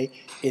the day.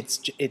 It's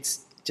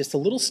just a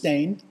little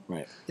stain.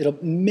 Right.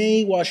 It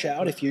may wash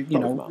out if you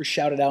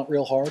shout it out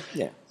real hard.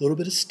 Yeah. A little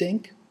bit of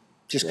stink,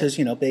 just because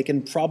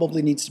bacon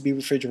probably needs to be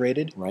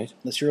refrigerated. Right.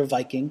 Unless you're a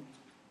Viking.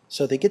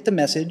 So they get the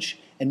message,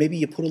 and maybe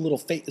you put a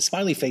little a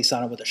smiley face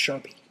on it with a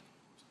Sharpie.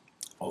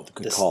 Oh,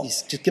 good call.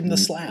 Just give them the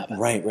slab.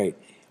 Right.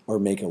 Or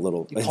make a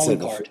little calling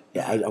card.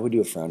 I would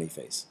do a frowny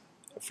face.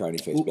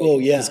 Bacon. Oh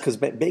yeah. Because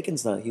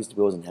bacon's not. He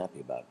wasn't happy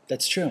about it.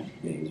 That's true.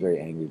 Yeah, he was very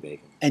angry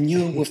bacon. And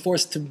you were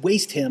forced to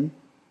waste him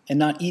and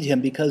not eat him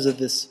because of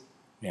this.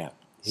 Yeah.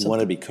 He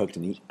wanted to be cooked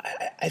and eaten.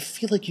 I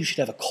feel like you should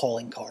have a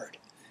calling card.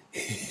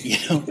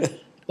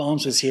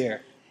 Bombs was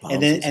here. Bombs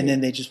and then was here.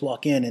 then they just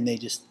walk in and they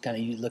just kind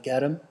of look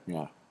at him.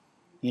 Yeah.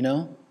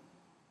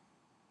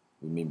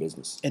 We mean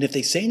business. And if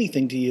they say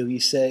anything to you, you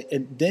say,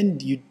 and then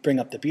you bring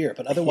up the beer.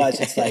 But otherwise,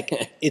 it's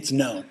like, it's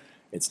known.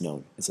 It's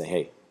known. It's a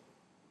hey.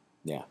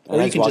 Yeah. Or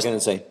And I you just can walk just- in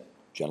and say,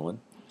 gentlemen.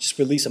 Just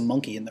release a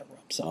monkey in the room,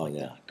 something like yeah.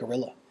 that.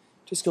 Gorilla.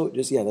 That's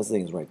the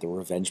thing is right. The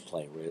revenge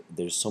play. Where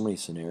there's so many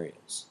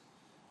scenarios.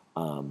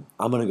 I'm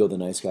gonna go the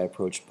nice guy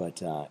approach,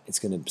 but it's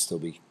gonna still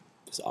be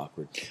just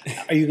awkward.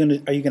 Are you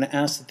gonna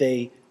ask that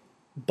they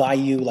buy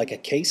you like a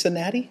case of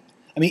Natty?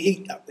 I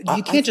mean,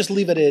 you can't just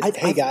leave it at,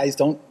 hey guys,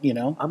 don't.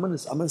 I'm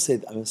gonna say,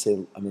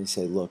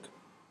 look.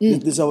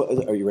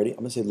 Are you ready? I'm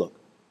gonna say, look.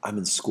 I'm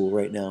in school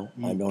right now.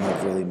 I don't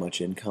have really much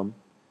income.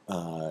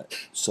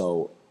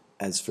 So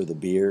as for the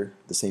beer,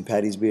 the St.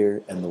 Patty's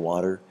beer and the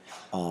water,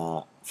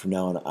 from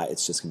now on,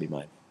 it's just gonna be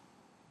mine.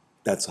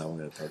 That's how I'm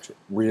gonna approach it.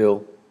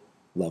 Real,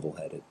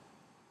 level-headed,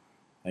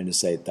 and just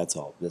say that's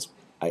all.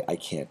 I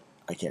can't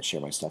share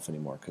my stuff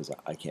anymore because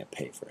I can't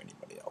pay for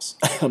anybody else.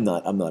 I'm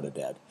not a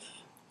dad,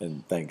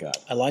 and thank God.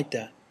 I like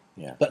that.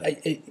 Yeah. But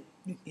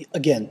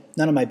again,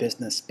 none of my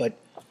business. But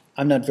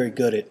I'm not very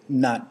good at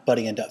not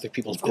butting into other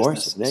people's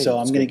business. Yeah, so I'm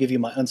that's going to good. give you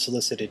my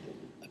unsolicited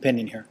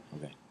opinion here.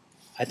 Okay.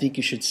 I think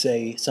you should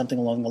say something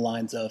along the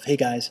lines of, hey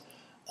guys,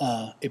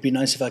 it'd be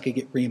nice if I could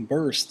get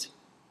reimbursed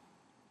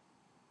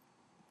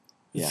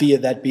via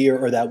that beer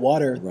or that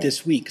water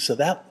this week. So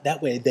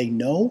that way they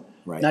know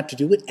not to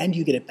do it, and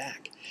you get it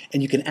back.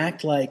 And you can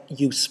act like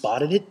you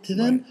spotted it to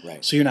them,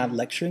 so you're not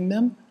lecturing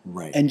them.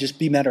 Right. And just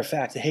be matter of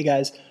fact. Hey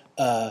guys,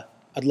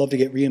 I'd love to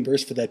get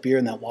reimbursed for that beer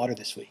and that water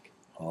this week.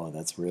 Oh,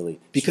 that's really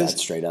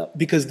straight up.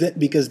 Because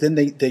then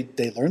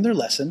they learn their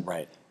lesson.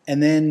 Right.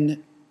 And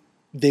then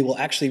they will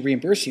actually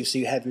reimburse you, so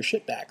you have your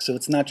shit back. So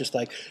it's not just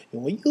like,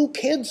 well, you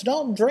kids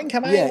don't drink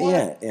how I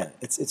want. Yeah.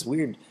 It's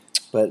weird,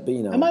 but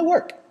It might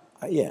work.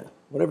 Yeah.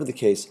 Whatever the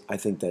case, I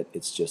think that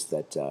it's just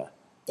that.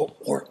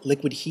 Or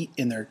liquid heat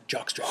in their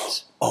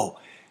jockstraps. Oh,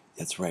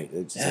 that's right.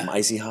 It's some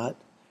icy hot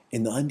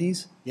in the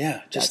undies.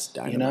 Yeah, That's just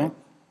dynamite.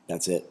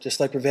 That's it. just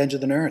like Revenge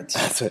of the Nerds.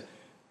 That's it.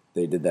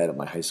 They did that at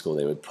my high school.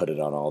 They would put it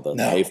on all the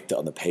No.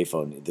 on the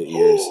payphone, the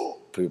ears.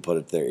 People put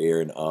it to their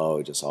ear, and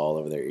just all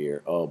over their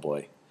ear. Oh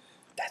boy,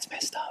 That's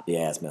messed up.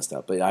 yeah, it's messed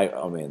up. But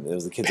oh man, it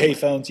was the kids.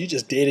 Payphones, you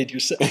just dated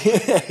yourself.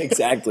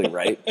 Exactly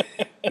right.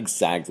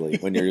 Exactly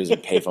when you're using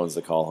payphones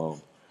to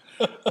call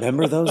home.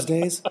 Remember those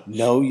days?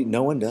 No,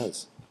 no one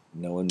does.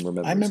 No one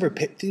remembers. I remember,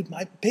 dude,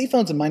 my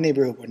payphones in my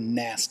neighborhood were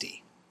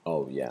nasty.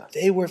 Oh yeah,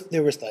 There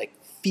was like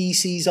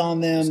feces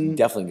on them.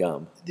 definitely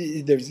gum.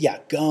 There's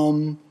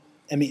gum.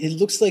 I mean, it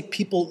looks like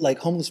people, like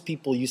homeless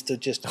people, used to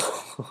just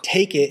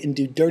take it and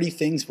do dirty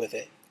things with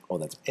it, Oh,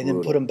 that's brutal. and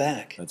then put them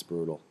back. That's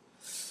brutal.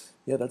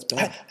 Yeah, that's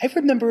bad. I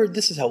remember.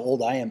 This is how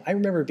old I am. I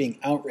remember being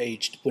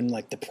outraged when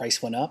like the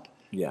price went up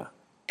Yeah.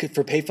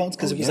 for payphones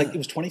because Oh, it was yeah. like it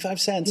was 25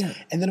 cents, Yeah.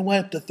 and then it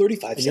went up to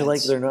 35 And cents. you're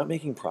like, they're not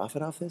making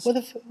profit off this?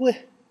 what?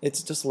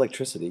 It's just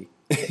electricity.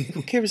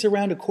 Who cares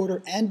around a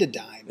quarter and a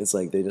dime? It's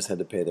like they just had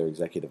to pay their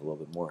executive a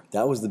little bit more.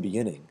 That was the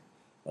beginning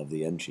of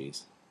the end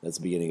cheese. That's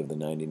the beginning of the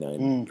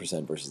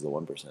 99% versus the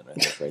 1%. I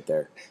think right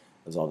there.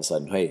 It was all of a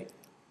sudden, hey,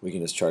 we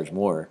can just charge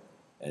more,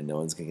 and no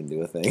one's going to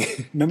do a thing.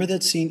 Remember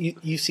that scene?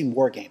 You've seen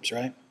War Games,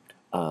 right?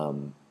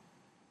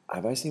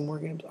 Have I seen War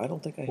Games? I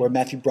don't think I have. Where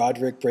Matthew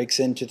Broderick breaks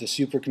into the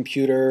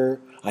supercomputer.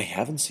 I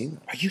haven't seen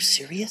that. Are you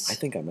serious? I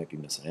think I might be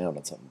missing out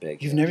on something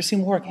big. You've never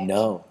seen War Games?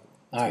 No.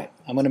 All right,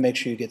 I'm going to make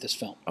sure you get this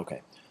film.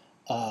 Okay.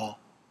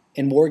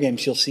 In War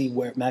Games, you'll see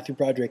where Matthew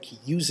Broderick he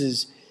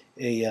uses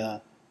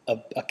a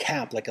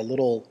cap, like a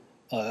little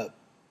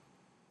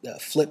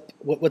flip.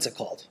 What's it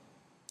called?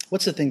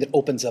 What's the thing that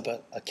opens up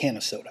a can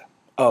of soda?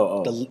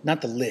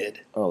 Not the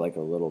lid. Oh, like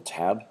a little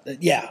tab? The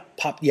tab.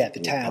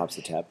 Pops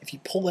the tab. If you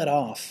pull that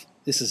off,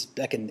 this is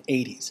back in the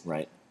 80s.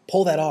 Right.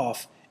 Pull that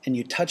off, and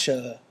you touch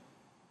a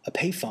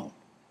payphone.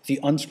 If you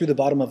unscrew the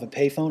bottom of a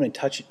payphone and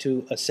touch it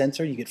to a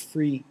sensor, you get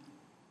free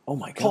Oh,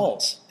 my God.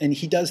 calls. And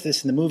he does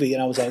this in the movie,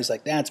 and I was always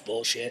like, that's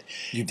bullshit.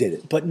 You did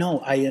it. But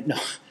no, I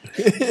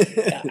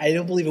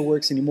don't believe it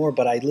works anymore,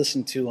 but I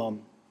listened to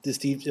the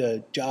Steve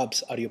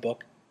Jobs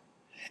audiobook,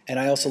 and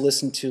I also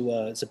listened to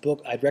it's a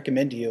book I'd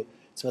recommend to you.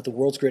 It's about the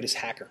world's greatest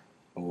hacker.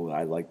 Oh,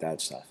 I like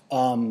that stuff.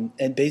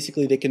 And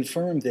basically they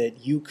confirmed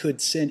that you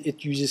could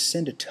you just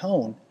send a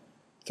tone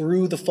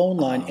through the phone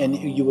line, and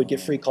you would get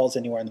free calls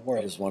anywhere in the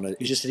world.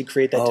 You just had to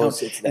create that tone.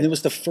 And it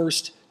was the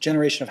first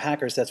generation of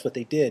hackers, that's what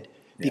they did.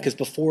 Because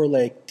before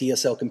like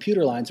DSL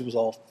computer lines, it was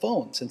all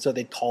phones. And so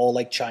they'd call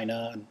like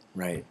China, and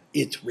Right.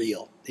 it's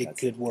real. It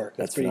could work.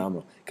 That's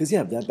phenomenal. Because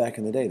that back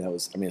in the day, that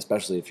was, I mean,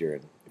 especially if you're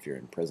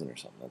in prison or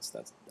something,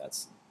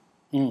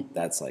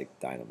 that's like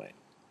dynamite.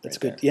 That's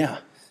right good. there. Yeah,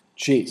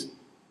 Cheese.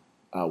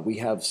 We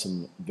have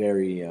some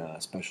very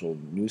special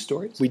news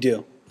stories. we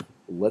do.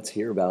 Let's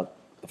hear about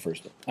the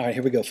first one. All right,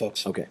 here we go,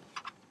 folks. Okay.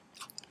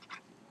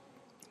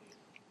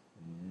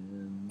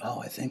 Oh,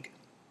 I think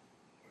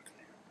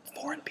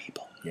foreign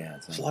people. Yeah.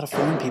 There's a lot of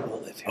foreign people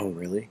that live here. Oh,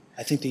 really?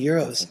 I think the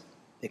Euros,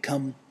 they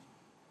come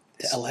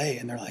to LA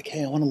and they're like,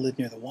 hey, I want to live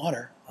near the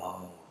water.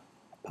 Oh,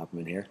 pop them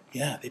in here.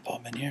 Yeah, they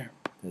pop them in here.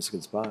 That's a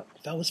good spot.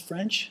 If I was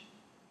French,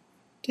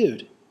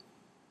 dude,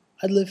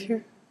 I'd live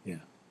here. Yeah.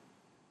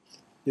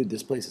 Dude,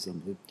 this place is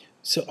unbelievable.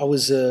 So I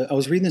was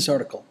reading this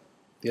article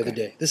the other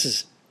day. This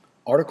is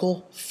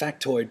article,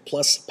 factoid,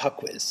 plus pop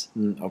quiz.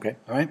 Okay.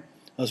 All right?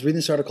 I was reading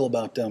this article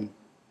about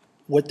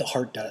what the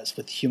heart does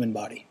with the human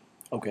body.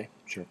 Okay,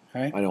 sure.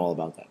 All right? I know all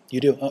about that.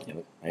 You do? Oh,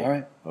 Yep. all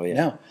right. Oh, yeah.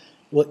 Now,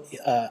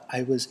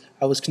 I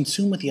was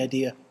consumed with the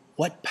idea,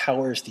 what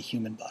powers the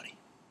human body?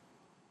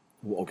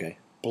 Well, okay.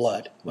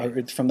 Blood, Right.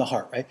 It's from the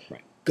heart, right?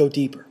 Right. Go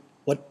deeper.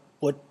 What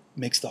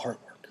makes the heart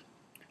work?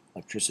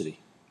 Electricity.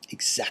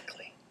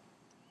 Exactly.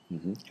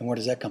 Mm-hmm. And where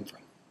does that come from?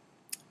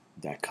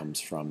 That comes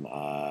from,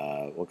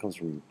 comes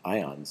from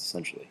ions,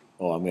 essentially.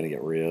 Oh, I'm going to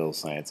get real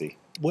sciencey.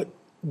 What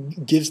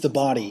gives the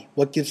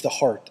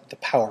heart the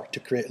power to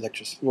create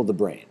electricity? Well, the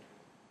brain.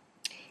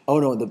 Oh,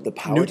 no, the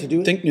power to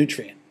do it? Think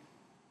nutrient.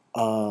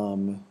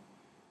 The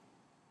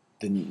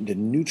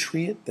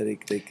nutrient that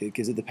it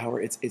gives it the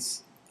power,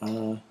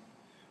 well,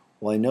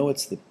 I know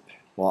it's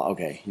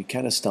okay, you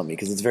kind of stump me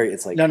because it's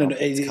like, No.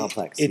 it's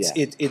complex. I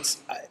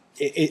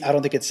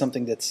don't think it's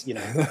something that's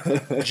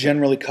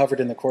generally covered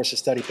in the course of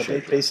study. But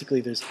Sure. basically,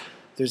 there's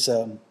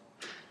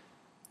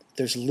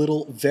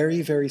little,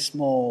 very very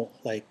small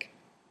like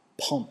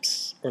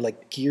pumps or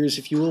like gears,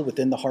 if you will,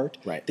 within the heart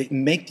Right. that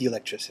make the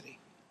electricity,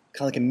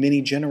 kind of like a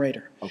mini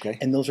generator. Okay.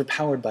 And those are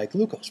powered by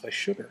glucose, by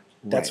sugar.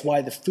 That's Right.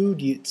 why the food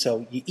you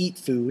eat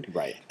food,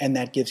 Right. and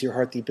that gives your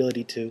heart the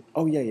ability to.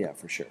 Oh, yeah,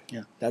 for sure.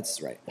 Yeah.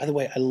 That's right. By the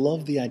way, I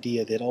love the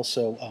idea that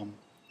also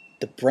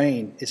the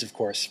brain is, of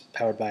course,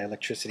 powered by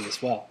electricity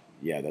as well.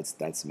 Yeah,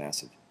 that's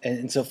massive.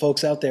 And so,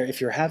 folks out there, if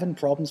you're having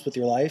problems with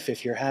your life,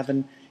 if you're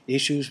having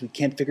issues, we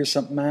can't figure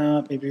something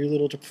out, maybe you're a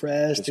little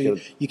depressed, or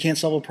you can't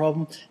solve a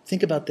problem,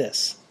 think about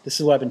this. This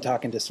is what I've been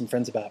talking to some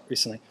friends about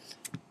recently.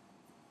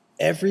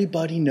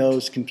 Everybody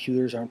knows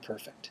computers aren't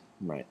perfect.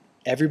 Right.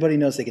 Everybody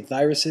knows they get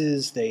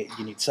viruses, you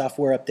need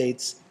software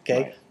updates,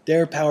 okay? Right.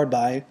 They're powered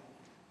by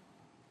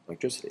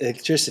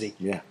Electricity.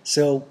 Yeah.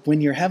 So when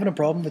you're having a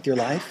problem with your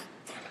life,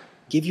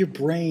 give your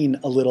brain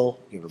a little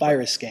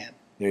virus scan.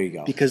 There you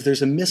go. Because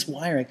there's a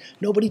miswiring.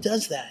 Nobody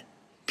does that.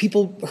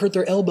 People hurt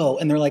their elbow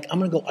and they're like, I'm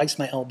going to go ice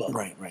my elbow.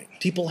 Right.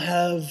 People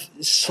have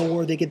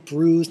sore, they get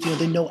bruised,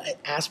 they know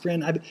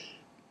aspirin.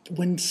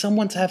 When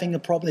someone's having a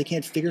problem, they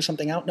can't figure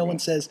something out, no one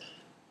says,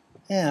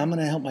 I'm going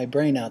to help my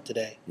brain out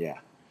today. Yeah.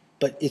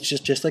 But it's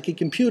just like a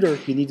computer.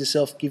 You need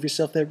to give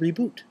yourself that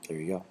reboot. There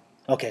you go.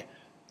 Okay.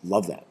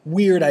 Love that.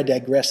 Weird, I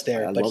digress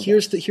there. I but love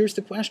here's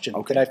the question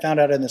that I found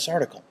out in this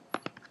article.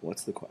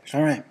 What's the question?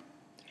 All right.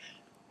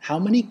 How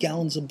many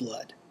gallons of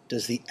blood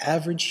does the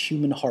average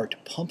human heart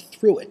pump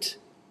through it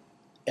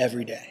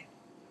every day?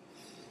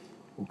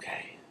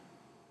 Okay.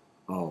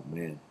 Oh,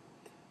 man.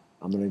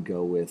 I'm going to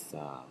go with...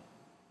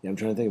 I'm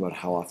trying to think about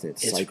how often it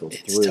cycles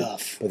through. It's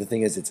tough. But the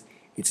thing is,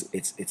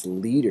 it's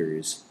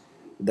liters.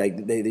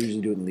 Like they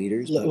usually do it in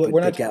liters.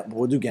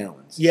 We'll do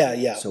gallons.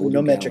 Yeah. So we'll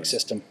no do metric gallons.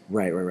 system.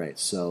 Right.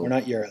 So we're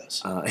not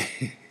euros.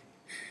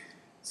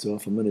 So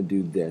if I'm going to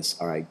do this,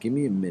 all right, give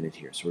me a minute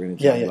here. So we're going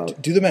to talk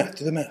about... Do the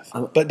math.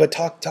 But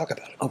talk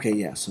about it. Okay,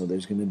 yeah. So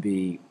there's going to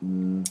be...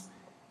 I'm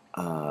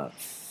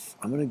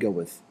going to go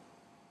with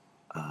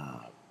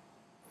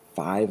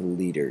 5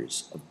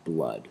 liters of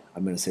blood.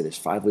 I'm going to say there's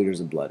 5 liters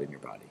of blood in your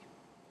body.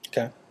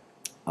 Okay.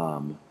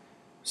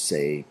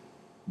 Say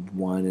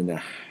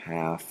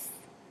 1.5,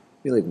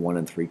 maybe like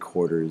 1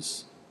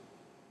 3/4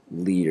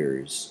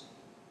 liters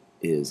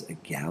is a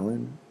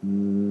gallon.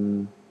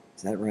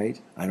 Is that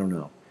right? I don't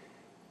know.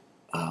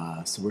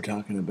 So we're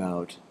talking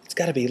about... It's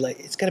got to be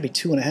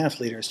 2.5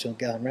 liters to a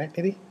gallon, right?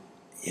 Maybe.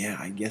 Yeah,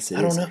 I guess it is.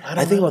 I don't know.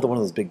 I think about one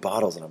of those big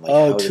bottles, and I'm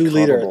like, 2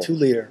 liter. Maybe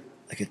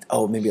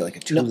like a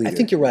 2 liter. I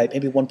think you're right.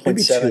 Maybe 1.7.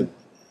 Maybe 2.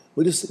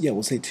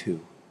 We'll say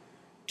 2.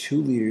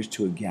 2 liters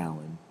to a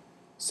gallon.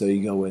 So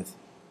you go with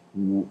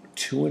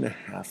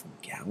 2.5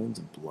 gallons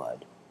of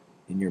blood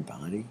in your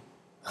body.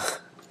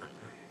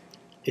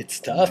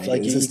 It's tough.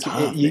 Like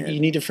you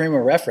need to frame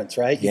a reference,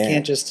 right? You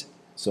can't just...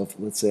 So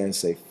let's say I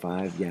say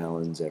 5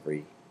 gallons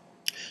every...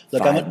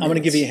 Look, I'm going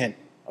to give you a hint.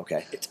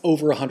 Okay. It's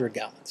over 100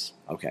 gallons.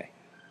 Okay.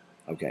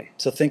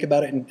 So think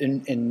about it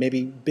in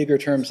maybe bigger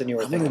terms than you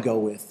were thinking. I'm going to go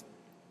with,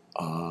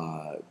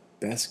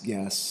 best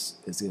guess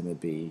is going to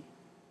be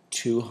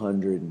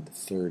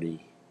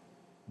 230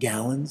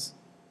 gallons.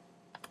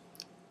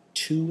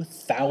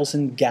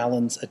 2,000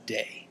 gallons a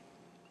day.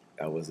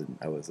 I was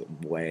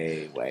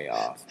way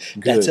off.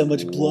 That's how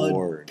much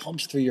blood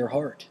pumps through your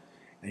heart.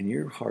 And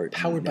your heart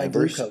powered by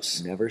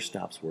glucose never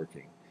stops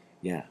working.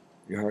 Yeah,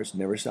 your heart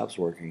never stops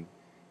working,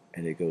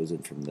 and it goes in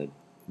from the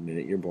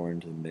minute you're born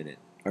to the minute,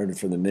 or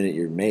from the minute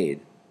you're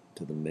made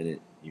to the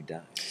minute you die.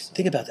 So.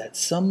 Think about that.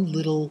 Some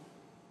little,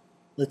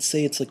 let's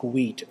say it's like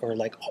wheat or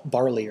like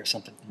barley or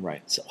something.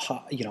 Right. So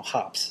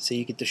hops. So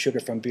you get the sugar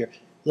from beer.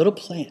 Little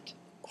plant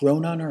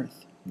grown on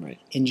Earth. Right.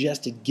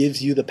 Ingested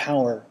gives you the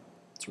power.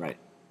 That's right.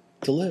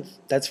 To live.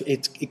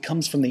 It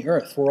comes from the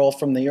earth. We're all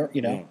from the earth,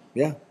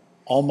 Yeah.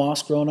 All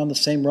moss growing on the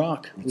same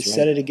rock. We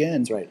said it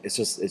again. That's right. It's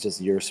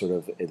just you're sort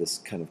of this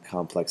kind of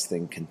complex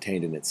thing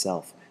contained in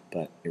itself,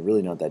 but you're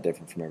really not that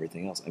different from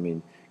everything else. I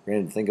mean,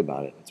 granted, think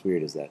about it. What's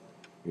weird is that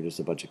you're just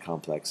a bunch of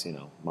complex,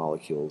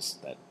 molecules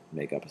that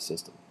make up a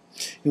system.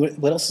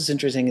 What else is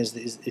interesting is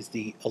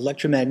the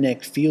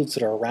electromagnetic fields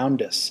that are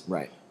around us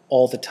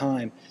all the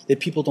time that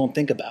people don't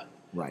think about.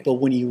 Right. But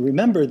when you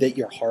remember that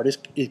your heart is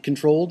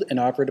controlled and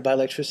operated by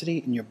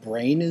electricity and your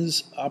brain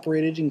is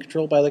operated and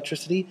controlled by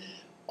electricity,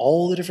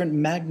 all the different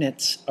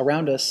magnets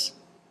around us,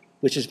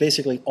 which is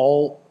basically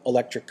all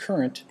electric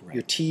current,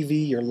 your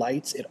TV, your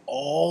lights, it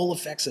all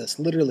affects us,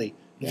 literally.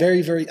 Yeah.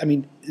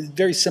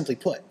 Very simply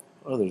put.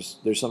 Well,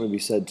 there's something to be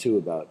said, too,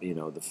 about,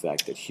 the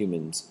fact that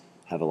humans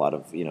have a lot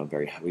of, we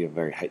have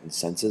very heightened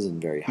senses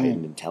and very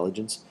heightened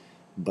intelligence,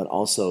 but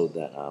also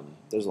that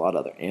there's a lot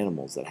of other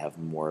animals that have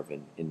more of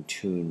an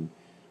in-tune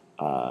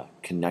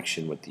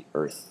connection with the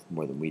earth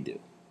more than we do.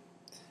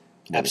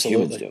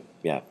 Absolutely. Humans do.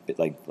 Yeah, but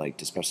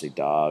like especially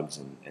dogs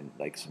and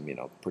like some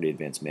pretty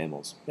advanced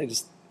mammals. They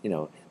just they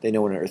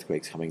know when an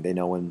earthquake's coming. They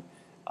know when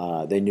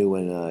they knew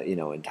when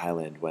in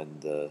Thailand when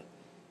the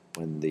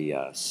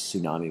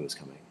tsunami was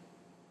coming.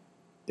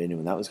 They knew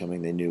when that was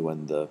coming. They knew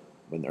when the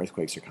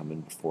earthquakes are coming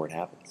before it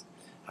happens.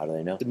 How do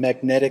they know? The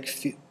magnetic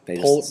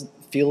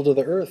field of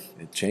the earth.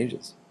 It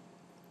changes.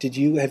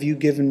 Have you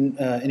given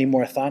any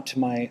more thought to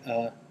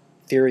my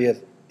theory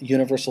of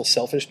universal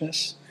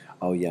selfishness?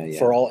 Oh, yeah.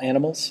 For all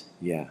animals?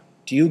 Yeah.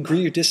 Do you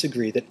agree or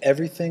disagree that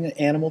everything an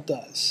animal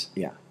does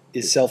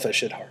is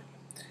selfish at heart?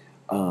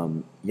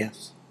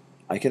 Yes.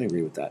 I can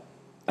agree with that.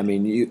 I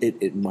mean,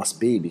 it must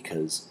be,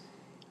 because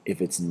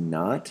if it's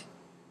not,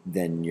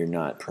 then you're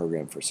not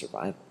programmed for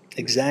survival.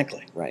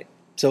 Exactly. Right.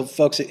 So,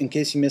 folks, in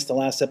case you missed the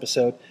last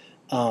episode,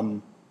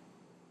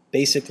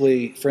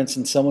 basically, for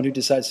instance, someone who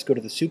decides to go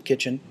to the soup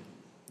kitchen,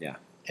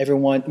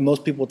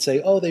 most people would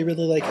say, oh, they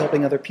really like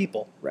helping other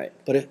people. Right.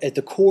 But at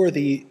the core of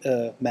the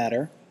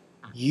matter,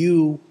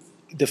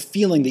 the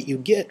feeling that you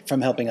get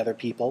from helping other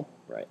people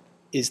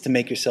is to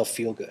make yourself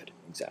feel good.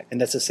 Exactly. And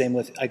that's the same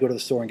with, I go to the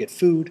store and get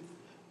food,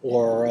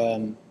 or,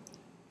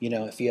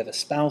 if you have a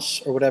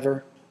spouse or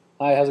whatever.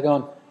 Hi, how's it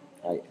going?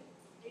 Hi.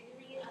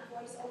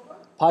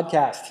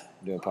 Podcast.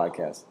 doing a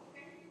podcast.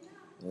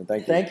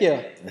 Thank you. Thank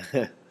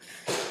you.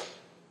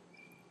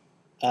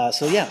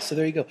 So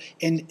there you go.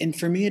 And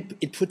for me,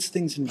 it puts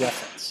things in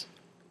reference.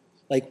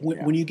 Like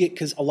when you get,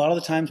 because a lot of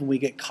the times when we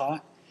get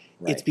caught,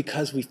 it's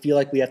because we feel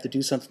like we have to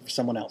do something for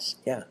someone else.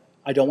 Yeah.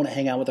 I don't want to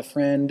hang out with a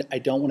friend. I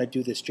don't want to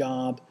do this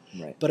job.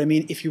 Right. But I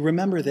mean, if you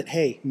remember that,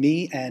 hey,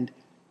 me and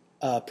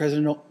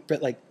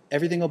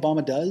everything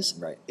Obama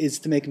does is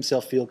to make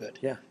himself feel good.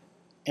 Yeah.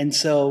 And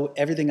so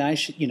everything I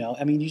should, you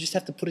just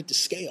have to put it to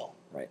scale.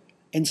 Right.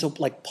 And so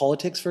like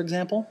politics, for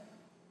example.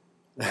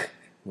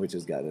 Which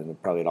has gotten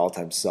probably an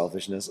all-time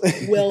selfishness.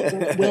 well,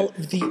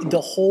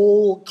 the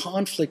whole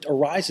conflict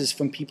arises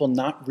from people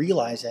not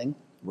realizing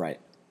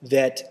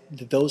that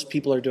those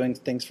people are doing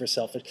things for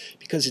selfish,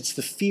 because it's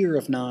the fear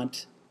of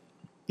not,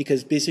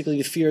 because basically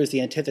the fear is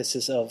the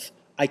antithesis of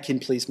I can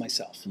please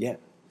myself. Yeah,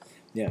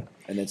 yeah,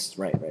 and it's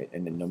right,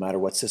 and no matter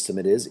what system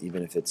it is,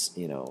 even if it's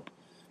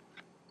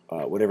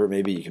whatever it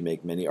may be, you can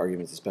make many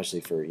arguments,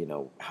 especially for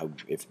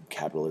if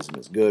capitalism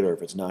is good or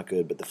if it's not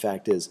good. But the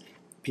fact is,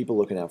 people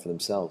looking out for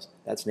themselves,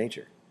 that's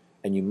nature.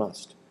 And you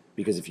must.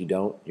 Because if you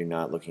don't, you're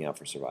not looking out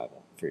for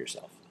survival for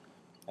yourself.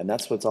 And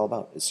that's what it's all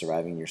about, is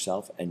surviving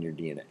yourself and your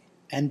DNA.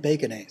 And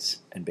baconaise.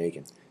 And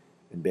bacon.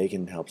 And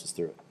bacon helps us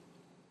through it.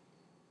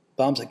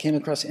 Bombs, I came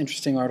across an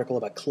interesting article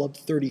about Club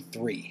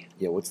 33.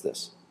 Yeah, what's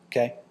this?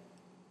 Okay.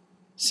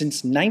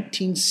 Since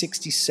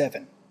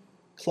 1967,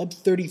 Club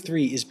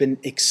 33 has been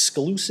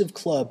exclusive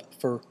club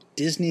for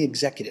Disney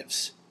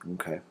executives.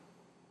 Okay.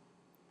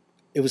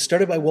 It was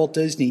started by Walt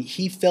Disney.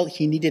 He felt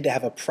he needed to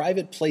have a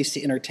private place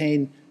to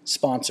entertain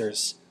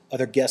sponsors,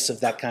 other guests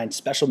of that kind,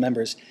 special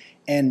members.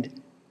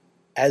 And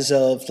as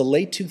of the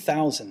late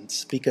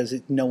 2000s, because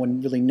no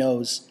one really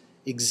knows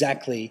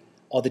exactly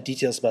all the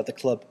details about the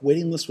club,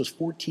 waiting list was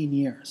 14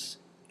 years.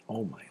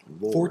 Oh, my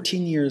Lord.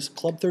 14 years.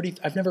 Club 30.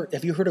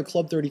 Have you heard of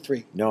Club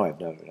 33? No, I've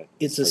never.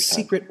 It's a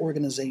secret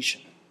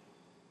organization.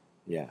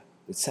 Yeah.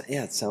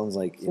 It sounds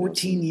like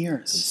 14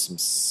 years.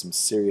 Some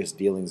serious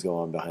dealings go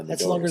on behind the doors.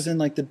 That's longer than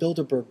like the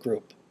Bilderberg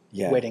Group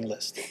waiting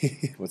list.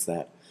 What's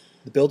that?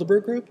 The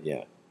Bilderberg Group?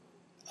 Yeah.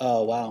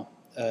 Oh wow.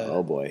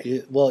 Oh boy.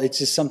 It's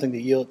just something that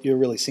you'll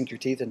really sink your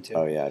teeth into.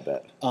 Oh yeah, I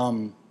bet.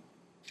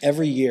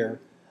 Every year,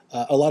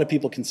 a lot of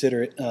people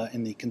consider it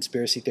in the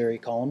conspiracy theory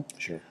column.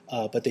 Sure.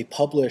 But they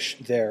publish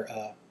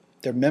their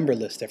member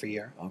list every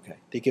year. Okay.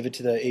 They give it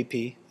to the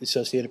AP,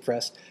 Associated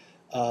Press.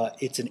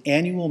 It's an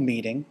annual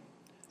meeting.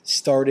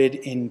 Started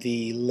in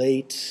the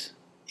late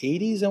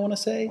 80s, I want to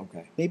say,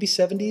 maybe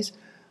 70s.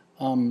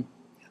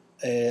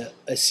 A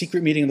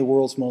secret meeting of the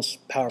world's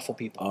most powerful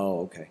people. Oh,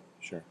 okay,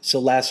 sure. So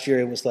last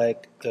year it was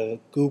like the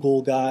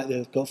Google guy,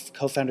 the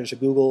co-founders of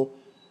Google,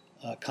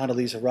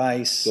 Condoleezza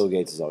Rice. Bill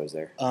Gates is always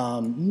there.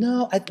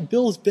 No,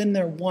 Bill's been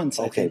there once.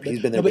 Okay, I think,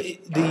 he's been there. No,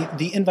 but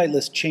the invite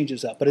list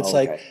changes up, but it's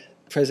like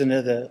president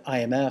of the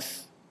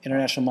IMF.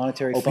 International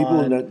Monetary Fund.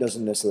 People who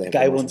doesn't necessarily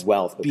have the most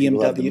wealth, but people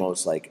who have the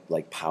most like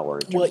power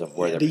in terms of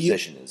where their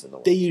position is in the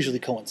world. They usually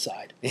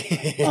coincide.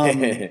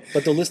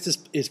 But the list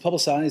is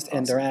publicized,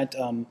 and they're at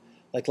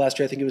like last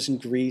year. I think it was in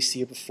Greece, the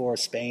year before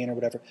Spain or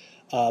whatever.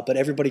 But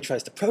everybody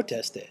tries to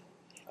protest it,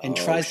 and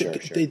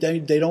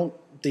they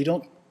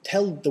don't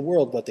tell the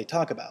world what they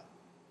talk about,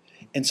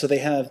 and so they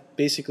have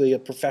basically a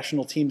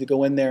professional team to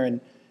go in there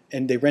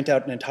and they rent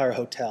out an entire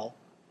hotel,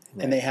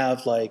 and they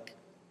have like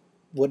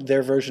what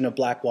their version of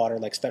Blackwater,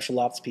 like special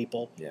ops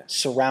people,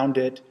 surround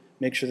it,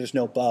 make sure there's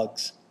no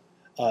bugs.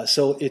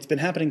 So it's been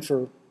happening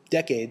for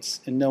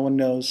decades, and no one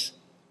knows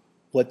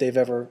what they've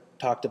ever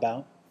talked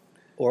about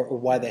or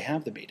why they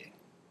have the meeting.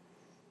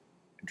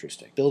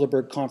 Interesting.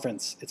 Bilderberg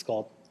Conference, it's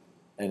called.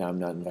 And I'm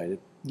not invited?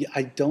 Yeah,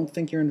 I don't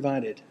think you're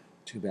invited.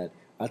 Too bad.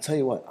 I'll tell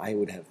you what, I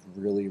would have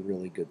really,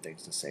 really good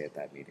things to say at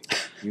that meeting.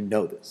 You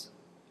know this.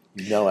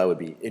 You know I would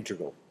be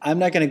integral. I'm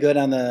not going to go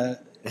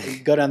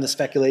down the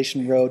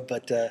speculation road,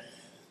 but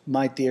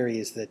my theory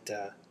is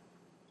that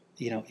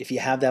if you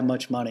have that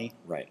much money,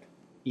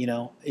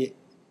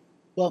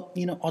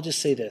 I'll just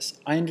say this: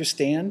 I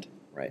understand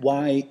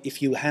why,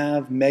 if you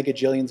have mega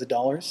jillions of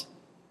dollars,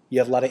 you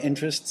have a lot of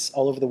interests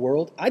all over the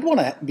world. I'd want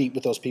to meet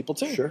with those people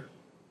too. Sure.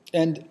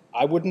 And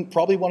I wouldn't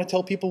probably want to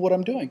tell people what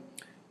I'm doing.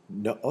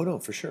 No, oh no,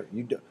 for sure.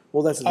 You do.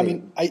 Well, that's the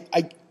thing. I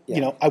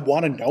mean, I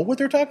want to know what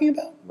they're talking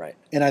about. Right.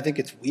 And I think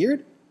it's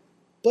weird,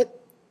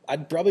 but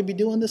I'd probably be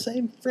doing the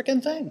same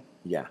freaking thing.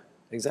 Yeah,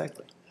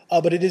 exactly.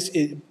 But it is,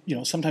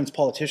 sometimes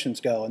politicians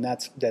go, and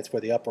that's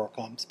where the uproar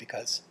comes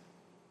because,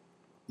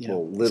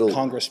 it's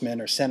congressman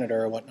or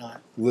senator or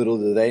whatnot. Little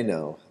do they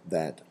know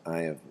that I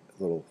have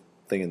a little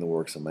thing in the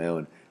works of my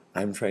own.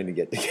 I'm trying to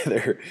get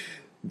together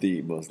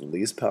the most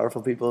least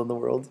powerful people in the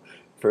world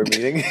for a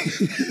meeting.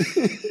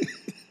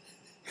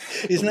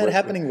 Isn't that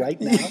happening right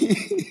now?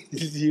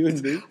 This is you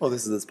and me? Well,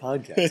 this is this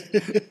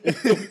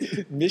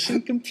podcast.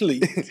 Mission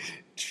complete.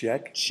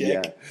 Check.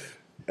 Yeah.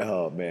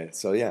 Oh, man.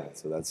 So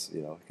that's,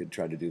 I could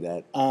try to do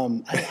that. I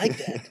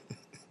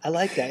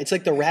like that. It's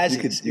like the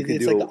Razzies.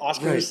 It's like the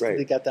Oscars. Right.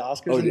 They got the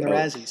Oscars and the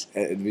Razzies.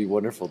 It'd be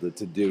wonderful to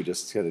do,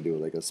 just kind of do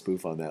like a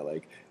spoof on that.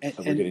 Like,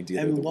 we're getting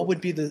together. I mean, what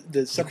would be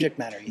the subject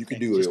matter? You could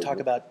do just talk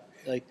about,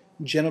 like,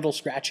 genital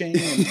scratching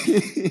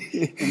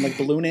and like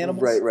balloon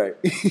animals. Right.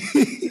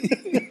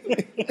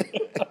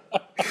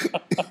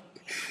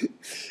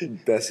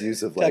 Best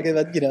use of like Talking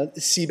about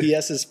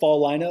CBS's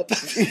fall lineup.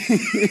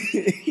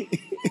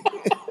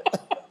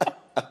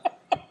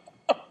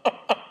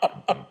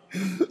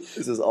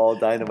 This is all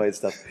dynamite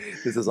stuff.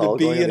 This is The all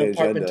bee going on in the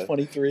apartment agenda.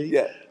 23.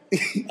 Yeah.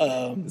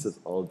 This is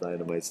all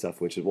dynamite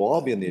stuff, which will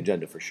all be on the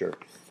agenda for sure.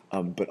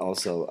 But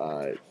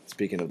also,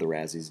 speaking of the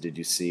Razzies, did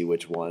you see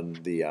which won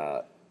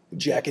the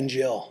Jack and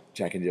Jill.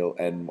 Jack and Jill,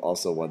 and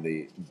also won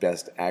the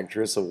Best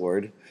Actress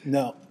award?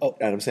 No. Oh.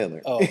 Adam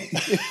Sandler. Oh.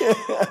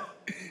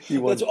 He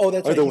won.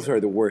 That's right. Sorry,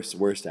 the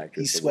worst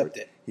actress. He swept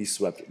award. it. He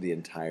swept the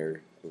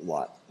entire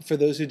lot. For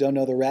those who don't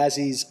know, the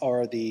Razzies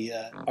are the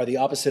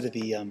opposite of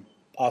the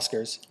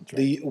Oscars. Right.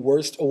 The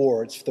worst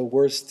awards for the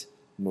worst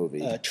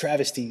Movie.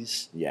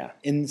 travesties Yeah.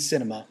 in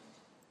cinema.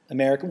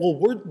 American, well,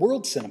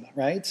 world cinema,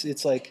 right?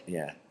 It's like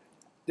Yeah.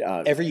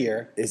 every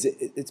year.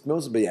 It's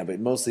mostly, but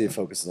mostly it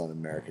focuses on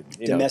American.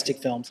 Domestic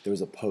films. There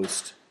was a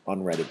post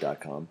on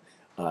Reddit.com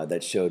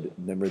that showed.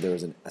 Remember, there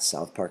was a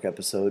South Park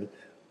episode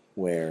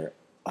where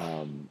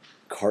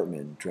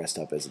Cartman dressed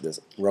up as this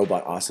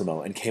robot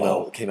Osimo and came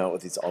out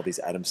with all these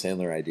Adam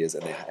Sandler ideas,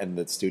 and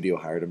the studio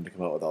hired him to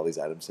come out with all these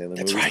Adam Sandler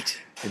That's movies. right.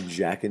 And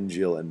Jack and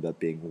Jill ended up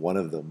being one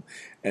of them,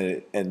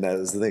 and that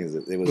was the thing. Is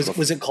it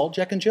Was it called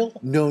Jack and Jill?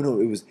 No,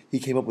 it was. He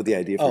came up with the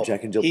idea for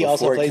Jack and Jill he before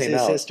also it plays came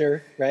his out.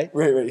 sister, right?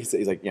 Right. He's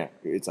like, yeah,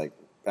 it's like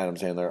Adam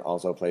Sandler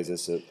also plays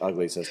his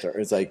ugly sister. It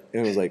was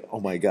like, oh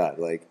my god,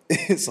 like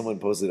someone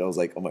posted, I was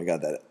like, oh my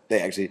god, that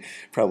they actually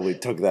probably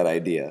took that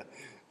idea.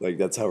 Like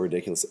that's how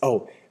ridiculous.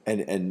 Oh,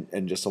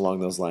 and just along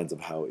those lines of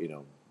how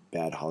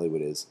bad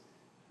Hollywood is,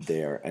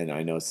 there. And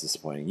I know it's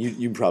disappointing.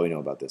 You probably know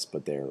about this,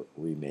 but they're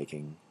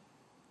remaking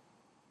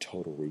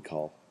Total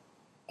Recall.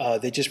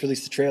 They just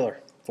released the trailer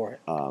for it.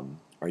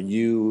 Are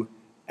you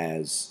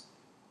as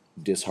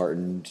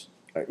disheartened?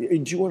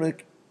 Do you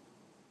want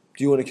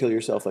to kill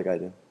yourself like I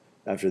did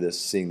after this,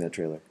 seeing that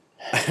trailer?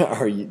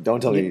 Don't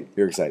tell me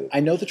you're excited.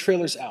 I know the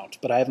trailer's out,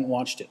 but I haven't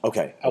watched it.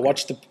 Okay. I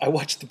watched the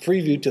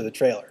preview to the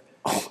trailer.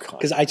 Oh god.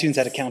 Because iTunes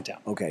had a countdown.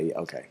 Okay.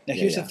 Now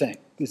here's the thing: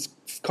 it's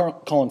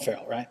Colin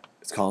Farrell, right?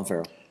 It's Colin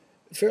Farrell.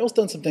 Farrell's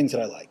done some things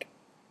that I like.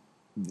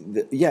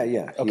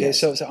 Yeah. Okay, yes.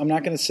 so I'm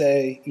not going to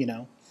say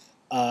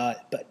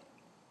but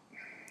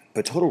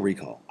Total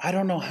Recall. I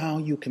don't know how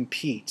you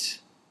compete.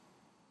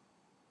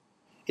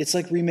 It's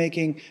like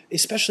remaking,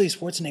 especially a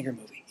Schwarzenegger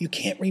movie. You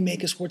can't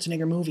remake a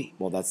Schwarzenegger movie.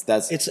 Well, that's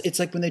It's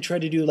like when they try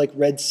to do like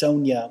Red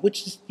Sonja,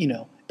 which is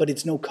but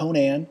it's no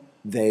Conan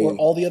or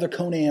all the other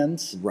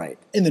Conans. right.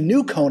 In the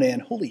new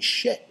Conan, holy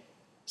shit!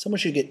 Someone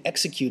should get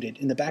executed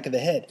in the back of the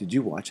head. Did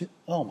you watch it?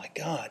 Oh my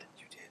god!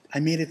 You did. I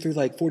made it through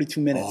like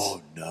 42 minutes.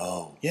 Oh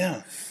no.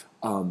 Yeah.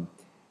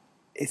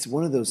 It's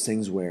one of those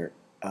things where,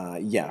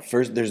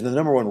 first there's the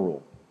number one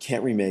rule: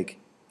 can't remake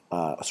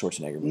a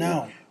Schwarzenegger movie.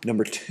 No.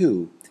 Number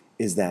two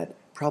is that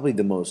probably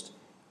the most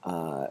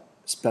not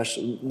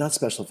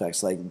special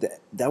effects. Like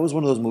that was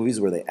one of those movies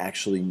where they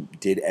actually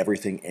did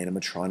everything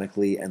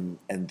animatronically, and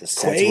the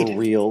sets were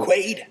real.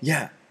 Quaid.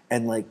 Yeah,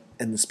 and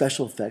the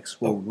special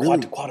effects were really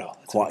Quado.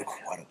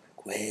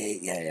 Quaid.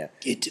 Yeah.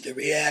 Get to the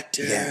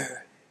reactor. Yeah.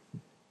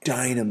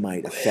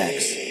 Dynamite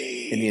effects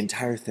in the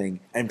entire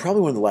thing, and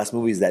probably one of the last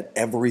movies that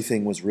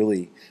everything was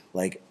really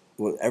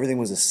everything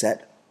was a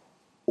set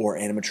or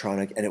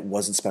animatronic, and it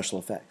wasn't special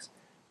effects.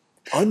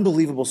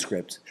 Unbelievable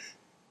script,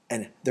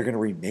 and they're going to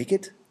remake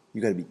it.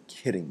 You got to be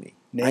kidding me!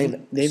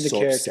 Name the so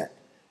character. upset.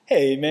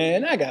 Hey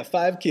man, I got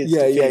 5 kids.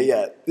 Yeah.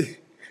 to feed.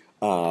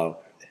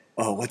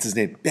 What's his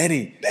name?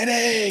 Benny.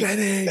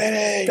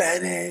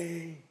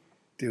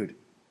 Dude.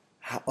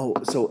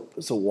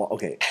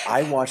 Okay.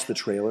 I watched the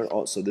trailer.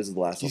 Oh, so this is the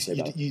last I'll say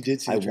about it. You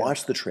did see the trailer. I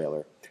watched the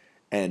trailer,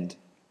 and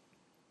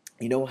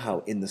you know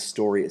how in the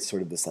story it's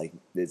sort of this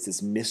it's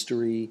this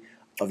mystery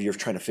of you're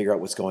trying to figure out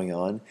what's going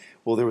on.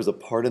 Well, there was a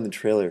part in the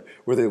trailer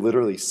where they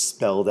literally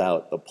spelled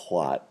out the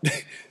plot.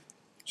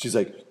 She's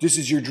like, "This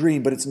is your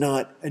dream, but it's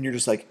not," and you're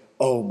just like,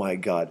 "Oh my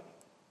god,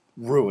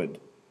 ruined."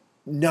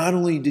 Not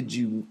only did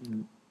you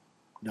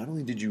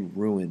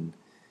ruin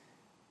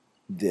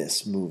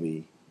this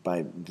movie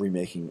by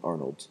remaking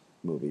Arnold's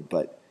movie,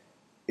 but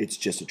it's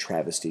just a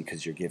travesty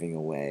because you're giving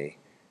away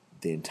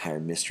the entire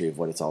mystery of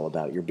what it's all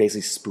about. You're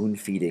basically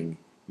spoon-feeding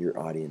your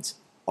audience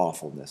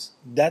awfulness.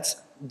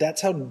 That's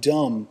how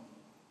dumb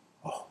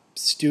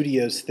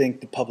studios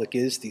think the public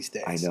is these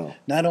days. I know.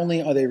 Not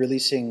only are they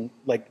releasing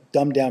like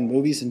dumbed down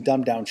movies and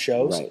dumbed down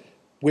shows Right.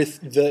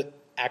 with the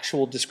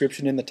actual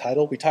description in the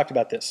title. We talked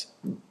about this.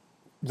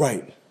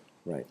 Right.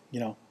 We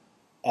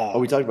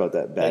talked about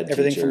that. Bad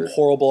everything teacher. from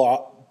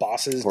horrible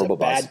bosses Horrible to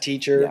boss. bad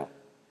teacher. Yeah.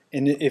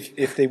 And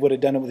if they would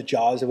have done it with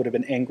Jaws, it would have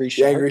been Angry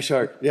Shark. Angry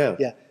Shark. Yeah.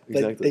 Yeah, but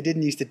Exactly. they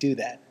didn't used to do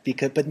that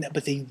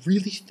but they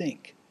really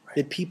think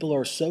that people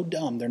are so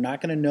dumb they're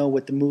not going to know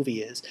what the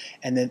movie is,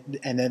 and then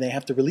they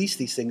have to release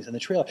these things in the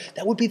trailer.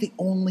 That would be the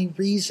only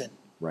reason.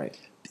 Right.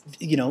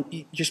 You're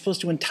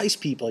supposed to entice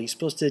people. You're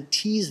supposed to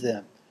tease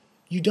them.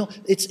 You don't.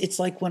 It's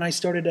like when I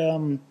started.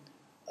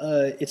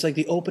 It's like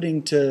the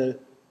opening to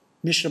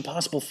Mission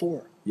Impossible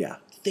 4. Yeah.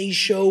 They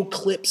show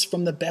clips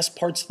from the best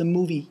parts of the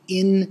movie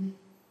in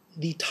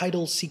the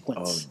title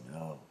sequence. Oh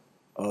no.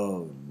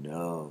 Oh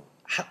no.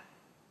 How,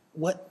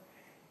 what?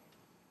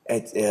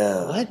 It's,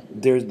 What?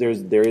 there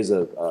is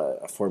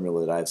a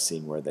formula that I've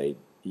seen where they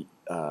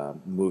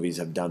movies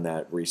have done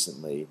that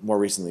recently, more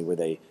recently, where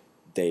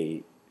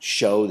they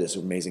show this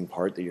amazing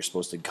part that you're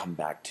supposed to come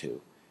back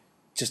to,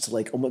 just to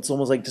like it's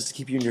almost like just to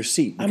keep you in your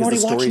seat. I'm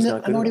already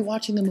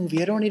watching the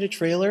movie. I don't need a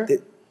trailer.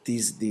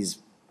 These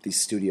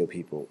studio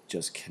people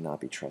just cannot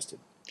be trusted.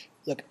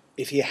 Look,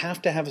 if you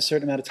have to have a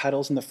certain amount of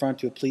titles in the front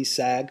to please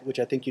SAG, which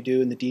I think you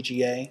do in the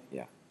DGA,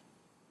 yeah,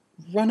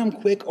 run them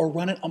quick or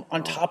run it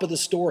on top of the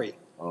story.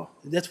 Oh.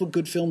 That's what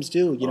good films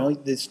do. You know,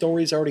 the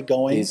story's already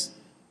going. These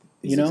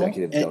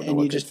executives don't know and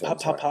what you good just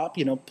films pop,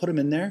 put them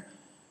in there.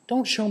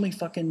 Don't show me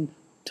fucking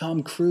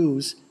Tom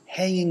Cruise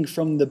hanging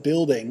from the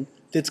building.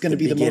 That's going to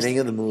be the beginning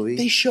of the movie.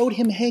 They showed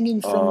him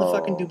hanging from the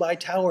fucking Dubai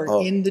Tower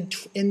in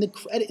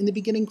the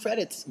beginning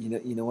credits.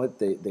 You know what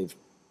they've.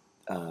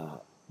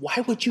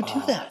 Why would you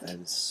do that? That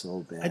is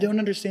so bad. I don't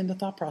understand the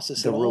thought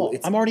process at all.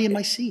 I'm already in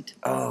my seat.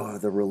 Oh,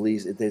 the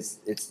release!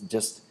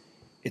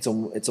 It's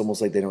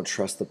almost like they don't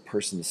trust the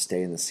person to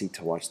stay in the seat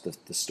to watch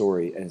the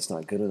story, and it's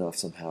not good enough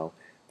somehow.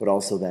 But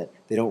also that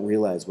they don't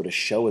realize what a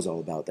show is all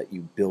about. That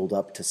you build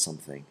up to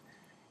something.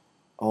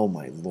 Oh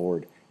my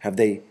Lord, have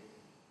they?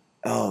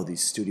 Oh,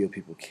 these studio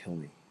people kill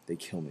me. They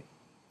kill me.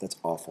 That's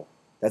awful.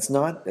 That's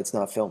not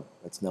film.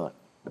 It's not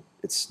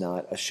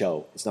a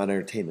show. It's not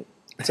entertainment.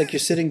 It's like you're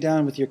sitting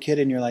down with your kid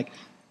and you're like,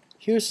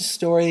 here's a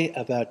story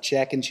about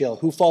Jack and Jill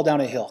who fall down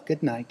a hill.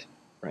 Good night.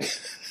 Right.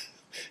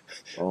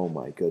 Oh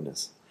my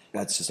goodness.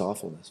 That's just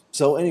awfulness.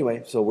 So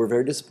anyway, we're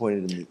very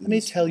disappointed in Let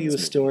me tell you a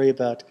story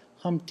about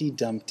Humpty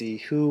Dumpty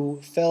who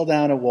fell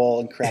down a wall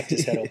and cracked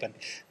his head open.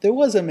 There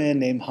was a man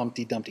named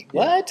Humpty Dumpty.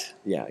 What?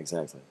 Yeah,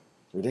 exactly.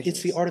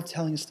 Ridiculous. It's the art of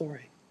telling a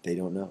story. They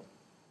don't know.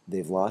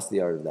 They've lost the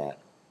art of that.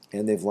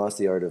 And they've lost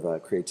the art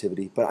of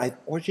creativity.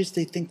 Or just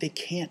they think they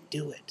can't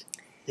do it.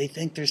 They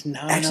think there's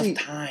not enough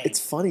time. It's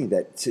funny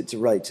that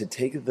to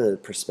take the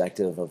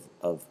perspective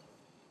of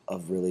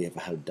really of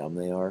how dumb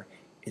they are.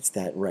 It's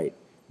that right.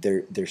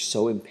 They're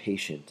so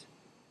impatient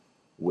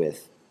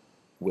with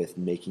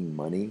making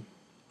money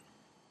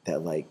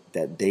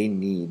that they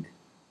need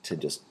to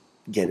just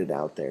get it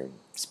out there,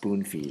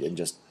 spoon feed, and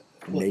just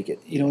make it.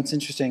 You know what's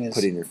interesting is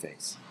put it in your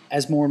face.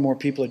 As more and more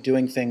people are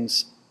doing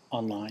things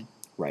online,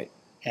 right?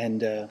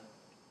 And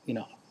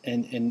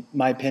and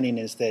my opinion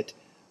is that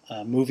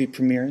movie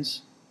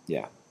premieres,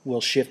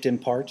 will shift in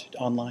part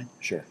online.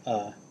 Sure.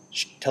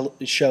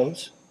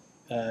 Shows,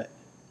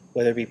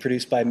 whether it be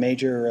produced by a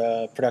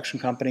major production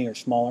company or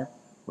smaller,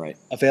 right?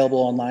 Available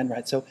online,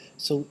 right? So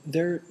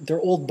their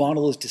old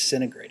model is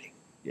disintegrating.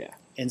 Yeah.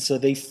 And so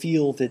they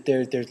feel that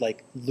they're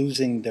like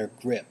losing their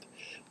grip.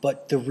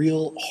 But the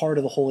real heart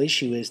of the whole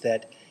issue is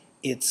that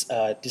it's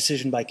a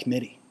decision by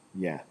committee.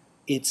 Yeah.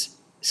 It's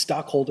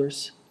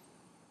stockholders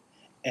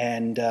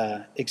and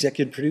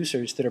executive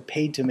producers that are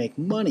paid to make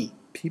money.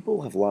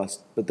 People have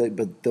lost, but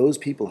those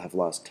people have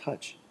lost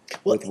touch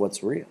with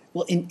what's real.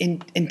 Well,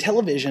 in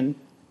television,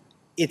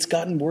 it's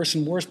gotten worse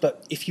and worse.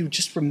 But if you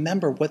just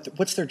remember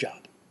what's their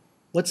job,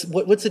 what's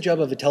the job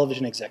of a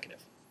television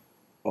executive?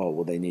 Oh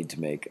well, they need to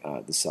make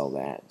sell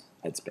the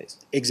ad space.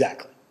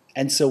 Exactly.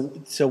 And so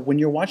when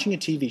you're watching a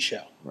TV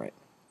show, right?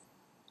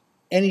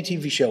 Any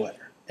TV show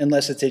ever,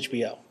 unless it's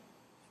HBO,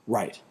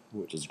 right?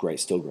 Which is great,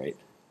 still great.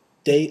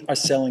 They are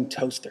selling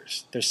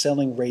toasters. They're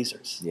selling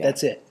razors. Yeah.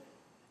 That's it.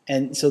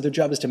 And so their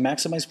job is to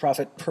maximize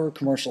profit per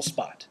commercial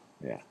spot.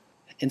 Yeah.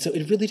 And so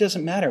it really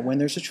doesn't matter when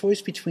there's a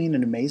choice between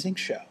an amazing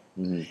show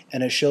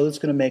and a show that's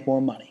going to make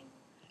more money.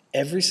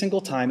 Every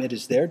single time it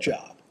is their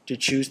job to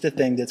choose the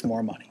thing that's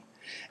more money.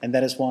 And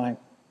that is why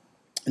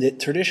that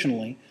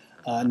traditionally,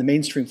 in the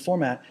mainstream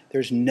format,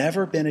 there's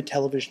never been a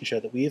television show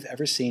that we have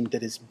ever seen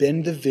that has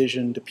been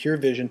the pure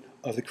vision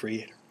of the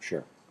creator.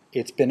 Sure.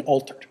 It's been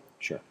altered.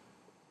 Sure.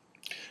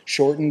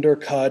 Shortened or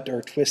cut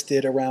or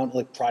twisted around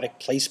like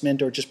product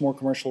placement or just more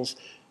commercials.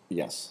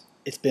 Yes.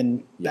 It's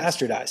been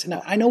bastardized.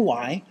 Now, I know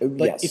why,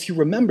 but if you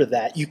remember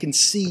that, you can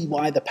see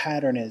why the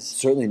pattern is.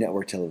 Certainly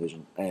network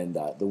television. And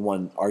the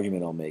one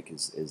argument I'll make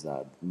is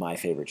my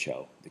favorite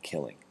show, The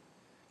Killing.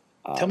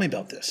 Tell me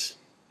about this.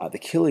 The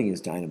Killing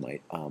is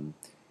dynamite. And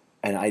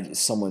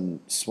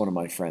one of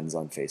my friends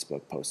on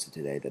Facebook posted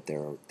today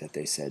that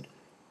they said,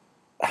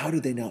 how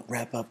did they not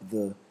wrap up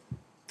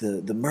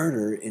the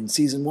murder in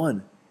season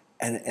 1?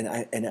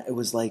 And it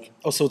was like,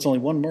 oh, so it's only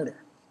one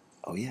murder.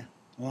 Oh yeah.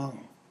 Wow.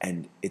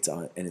 And it's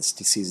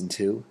season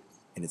 2,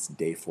 and it's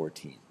day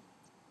 14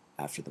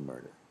 after the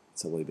murder.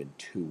 So it would have been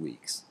 2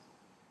 weeks.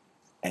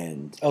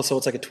 And so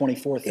it's like a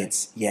 24 thing.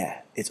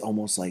 It's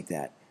almost like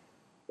that.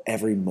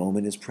 Every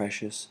moment is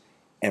precious,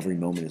 every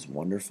moment is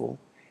wonderful,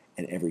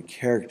 and every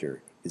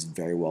character is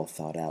very well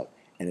thought out.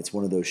 And it's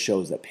one of those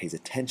shows that pays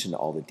attention to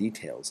all the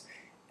details.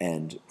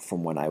 And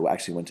from when I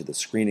actually went to the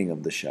screening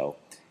of the show,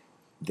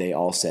 they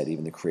all said,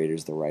 even the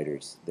creators, the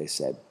writers, they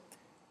said,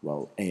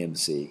 well,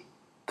 AMC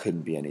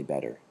couldn't be any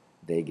better.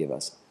 They give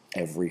us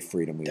every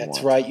freedom we want.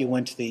 That's right. You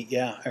went to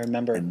I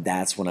remember. And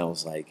that's when I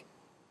was like,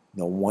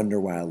 no wonder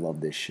why I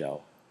love this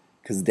show,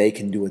 because they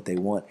can do what they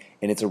want.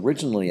 And it's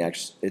originally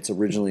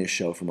a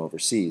show from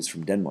overseas,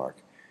 from Denmark.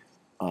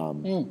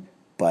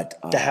 But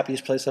The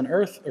Happiest Place on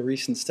Earth, a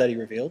recent study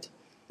revealed.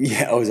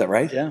 Yeah. Oh, is that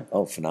right? Yeah.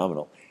 Oh,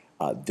 phenomenal.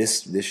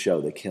 This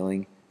show, The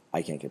Killing,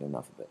 I can't get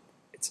enough of it.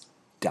 It's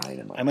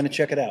dynamite. I'm going to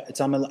check it out.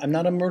 I'm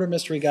not a murder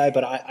mystery guy,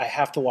 but I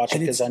have to watch it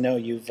because I know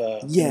you've.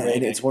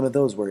 And it's one of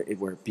those where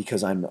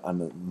because I'm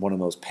one of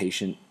those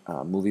patient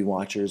movie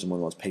watchers and one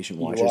of those patient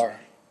watchers. You are.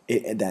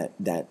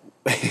 That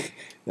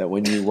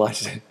when you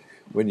watch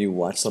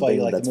That's something why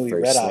you like that's the movie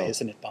very Red slow. Eye,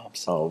 isn't it,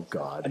 Bombs? Oh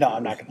God. No,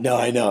 I'm not going to. No,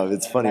 I know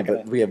it's funny,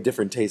 but we have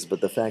different tastes.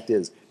 But the fact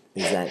is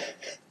that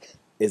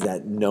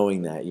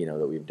knowing that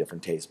that we have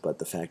different tastes. But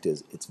the fact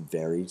is, it's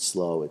very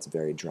slow. It's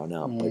very drawn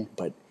out.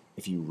 But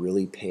if you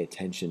really pay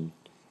attention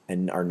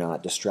and are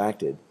not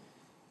distracted,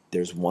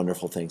 there's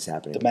wonderful things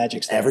happening. The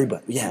magic's there.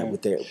 Everybody,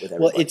 with everybody.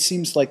 Well, it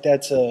seems like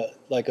that's a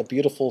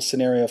beautiful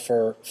scenario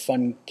for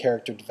fun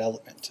character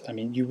development. I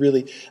mean, you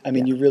really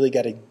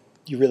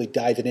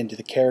dive it into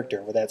the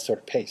character with that sort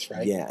of pace,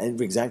 right? Yeah,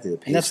 and exactly the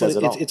pace. And that's says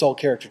what it all. It's all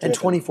character driven. And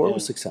 24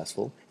 was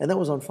successful, and that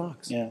was on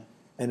Fox. Yeah,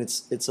 and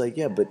it's like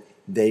but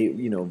they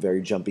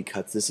very jumpy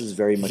cuts. This is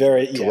very much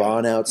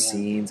drawn out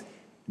scenes,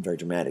 very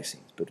dramatic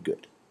scenes, but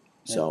good.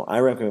 So I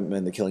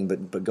recommend The Killing,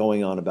 but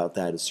going on about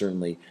that is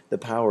certainly the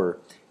power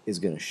is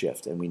going to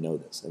shift, and we know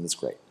this, and it's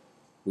great.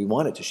 We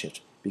want it to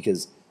shift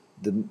because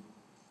the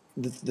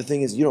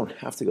thing is, you don't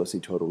have to go see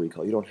Total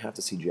Recall. You don't have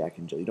to see Jack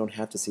and Jill. You don't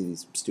have to see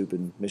these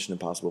stupid Mission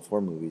Impossible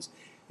 4 movies.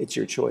 It's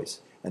your choice,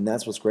 and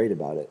that's what's great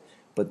about it.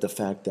 But the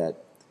fact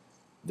that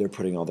they're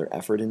putting all their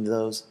effort into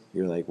those,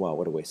 you're like, wow,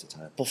 what a waste of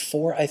time.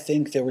 Before, I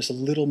think there was a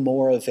little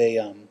more of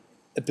a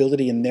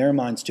ability in their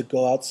minds to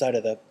go outside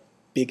of the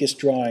biggest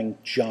drawing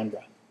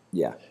genre.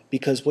 Yeah.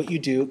 Because what you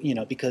do,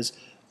 because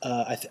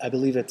I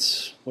believe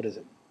it's,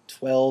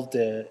 12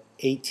 to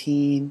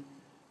 18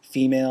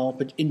 female,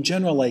 but in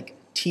general, like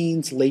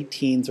teens, late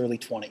teens, early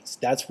 20s.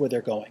 That's where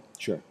they're going.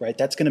 Sure. Right?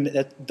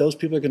 Those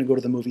people are going to go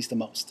to the movies the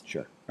most.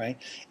 Sure. Right?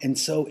 And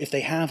so if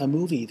they have a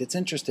movie that's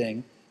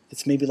interesting,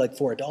 that's maybe like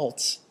for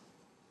adults,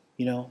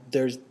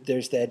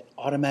 there's that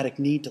automatic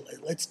need to,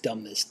 let's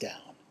dumb this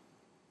down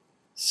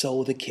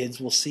so the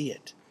kids will see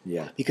it.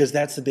 Yeah. Because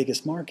that's the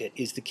biggest market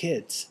is the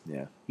kids.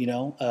 Yeah.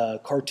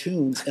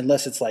 Cartoons,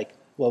 unless it's like,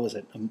 what was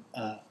it?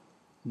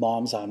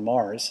 Moms on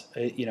Mars.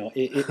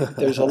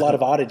 There's a lot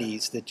of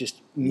oddities that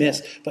just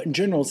miss. Yeah. But in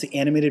general, it's the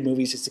animated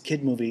movies, it's the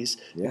kid movies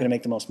that are going to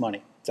make the most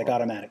money. It's like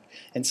automatic.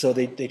 And so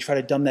they try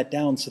to dumb that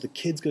down so the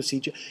kids go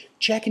see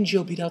Jack and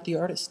Jill beat out The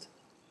Artist.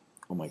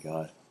 Oh my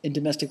God. In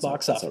domestic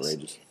box office. That's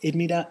outrageous.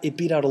 It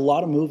beat out a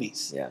lot of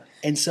movies. Yeah.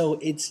 And so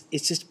it's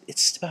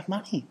just about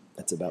money.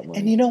 It's about money.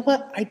 And you know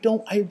what?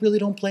 I really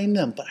don't blame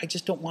them, but I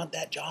just don't want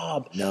that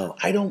job. No.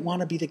 I don't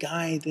want to be the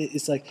guy that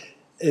is like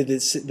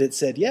that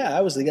said, yeah,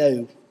 I was the guy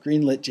who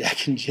greenlit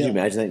Jack and Jill. Can you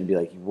imagine that? You'd be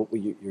like,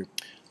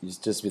 you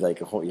just be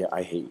like, oh yeah,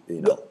 I hate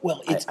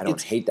Well, I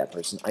don't hate that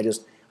person.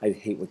 I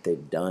hate what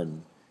they've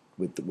done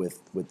with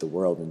the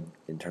world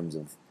in terms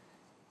of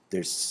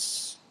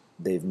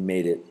they've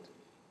made it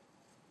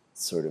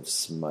sort of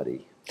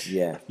smutty.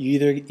 Yeah.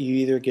 You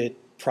either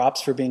get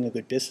props for being a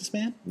good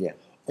businessman,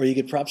 or you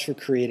get props for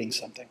creating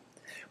something.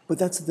 But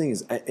that's the thing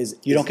is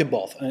you don't get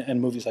both in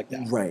movies like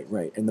that.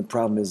 Right. And the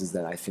problem is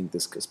that I think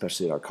this,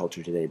 especially in our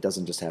culture today, it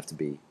doesn't just have to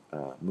be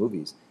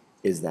movies.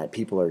 Is that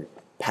people are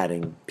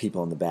patting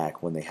people on the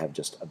back when they have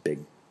just a big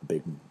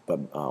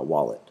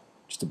wallet,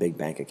 just a big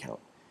bank account,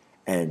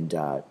 and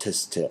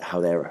to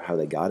how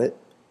they got it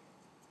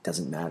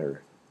doesn't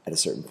matter at a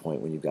certain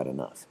point when you've got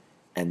enough,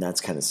 and that's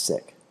kind of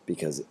sick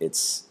because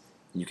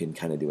you can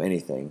kind of do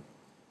anything,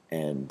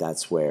 and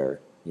that's where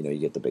you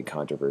get the big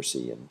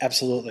controversy. And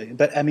absolutely,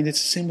 but I mean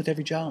it's the same with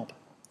every job.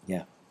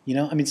 Yeah.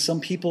 Some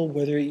people,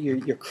 whether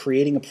you're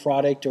creating a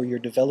product or you're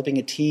developing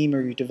a team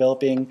or you're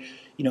developing,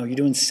 you're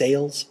doing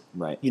sales.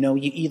 Right. You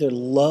either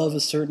love a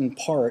certain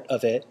part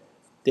of it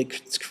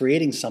that's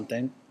creating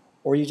something,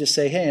 or you just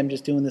say, hey, I'm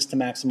just doing this to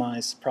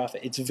maximize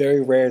profit. It's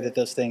very rare that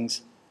those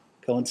things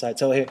coincide.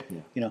 So here,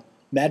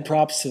 mad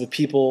props to the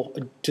people,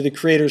 to the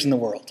creators in the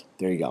world.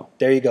 There you go.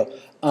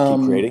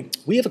 Keep creating.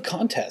 We have a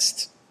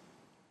contest.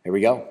 Here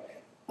we go.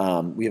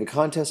 We have a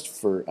contest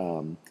for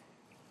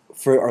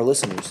our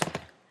listeners.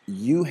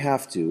 You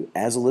have to,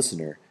 as a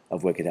listener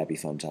of Wicked Happy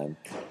Fun Time,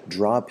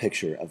 draw a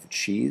picture of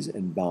cheese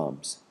and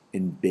bombs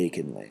in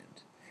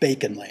Baconland.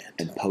 Baconland.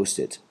 And post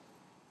it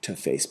to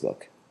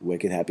Facebook.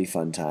 Wicked Happy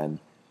Fun Time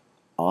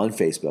on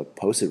Facebook.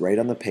 Post it right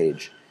on the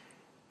page.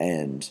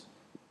 And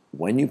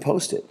when you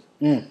post it,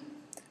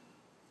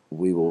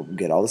 we will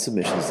get all the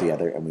submissions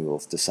together and we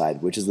will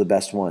decide which is the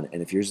best one.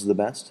 And if yours is the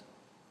best,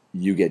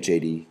 you get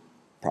JD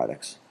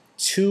products.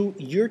 To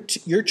your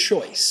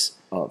choice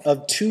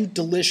of two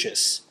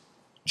delicious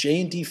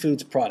J&D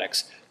Foods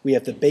products. We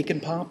have the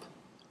Bacon Pop.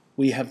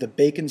 We have the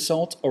Bacon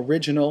Salt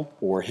Original.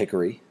 Or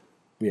Hickory.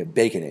 We have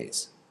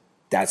Baconaise.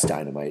 That's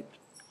dynamite.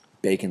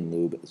 Bacon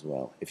Lube as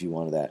well. If you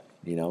wanted that,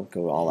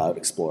 go all out,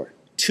 explore.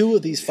 2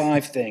 of these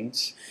 5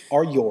 things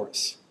are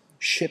yours,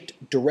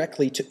 shipped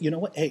directly to, you know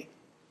what? Hey,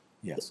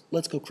 Yes.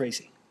 let's go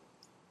crazy.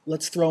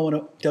 Let's throw in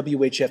a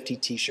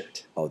WHFT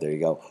t-shirt. Oh, there you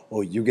go.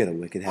 Oh, you get a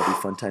Wicked Happy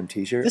Fun Time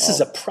t-shirt? This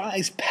is a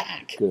prize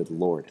pack. Good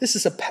Lord. This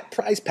is a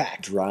prize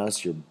pack. Draw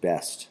us your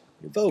best.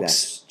 Your Folks,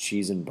 best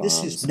cheese and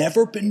bombs. This has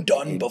never been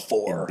done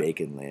before. In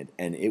Bacon Land.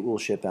 And it will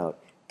ship out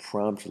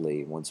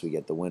promptly once we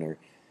get the winner.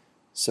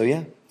 So,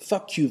 yeah.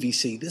 Fuck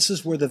QVC. This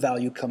is where the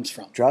value comes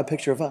from. Draw a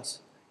picture of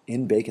us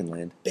in Bacon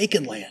Land.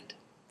 Bacon Land.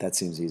 That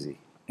seems easy.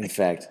 In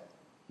fact,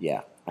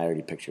 yeah, I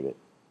already pictured it.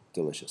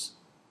 Delicious.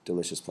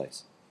 Delicious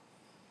place.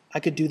 I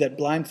could do that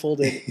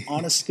blindfolded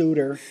on a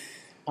scooter,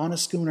 on a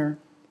schooner,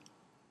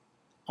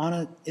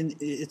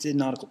 it's a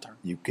nautical term.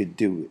 You could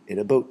do it in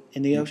a boat.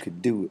 In the ocean. You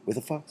could do it with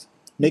a fox.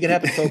 Make it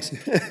happen, folks.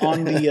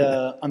 On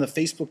the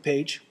Facebook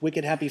page,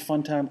 Wicked Happy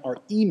Fun Time, our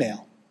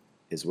email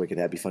is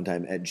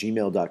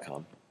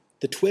wickedhappyfuntime@gmail.com.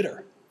 The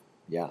Twitter.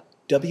 Yeah.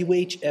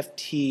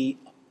 WHFT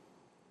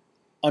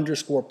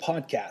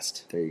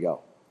 _podcast. There you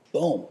go.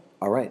 Boom.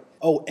 All right.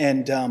 Oh,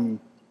 and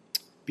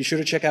be sure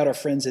to check out our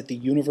friends at the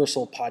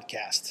Universal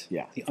Podcast.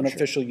 Yeah. The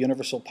unofficial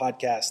Universal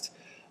Podcast.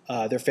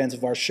 They're fans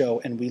of our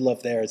show, and we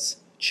love theirs.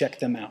 Check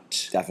them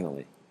out.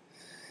 Definitely.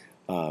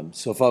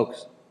 So,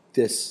 folks,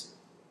 this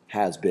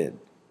has been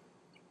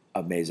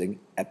amazing.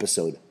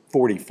 Episode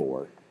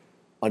 44,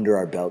 Under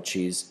Our Belt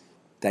Cheese.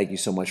 Thank you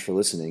so much for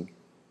listening.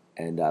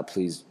 And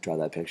please draw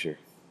that picture,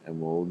 and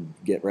we'll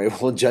get right.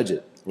 We'll judge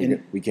it.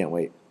 We can't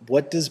wait.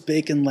 What does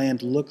Bacon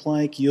Land look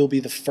like? You'll be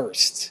the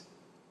first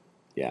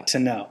to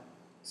know.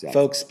 Exactly.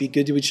 Folks, be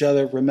good to each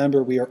other.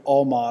 Remember, we are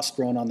all moss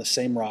grown on the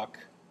same rock.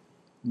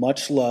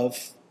 Much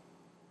love.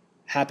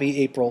 Happy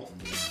April.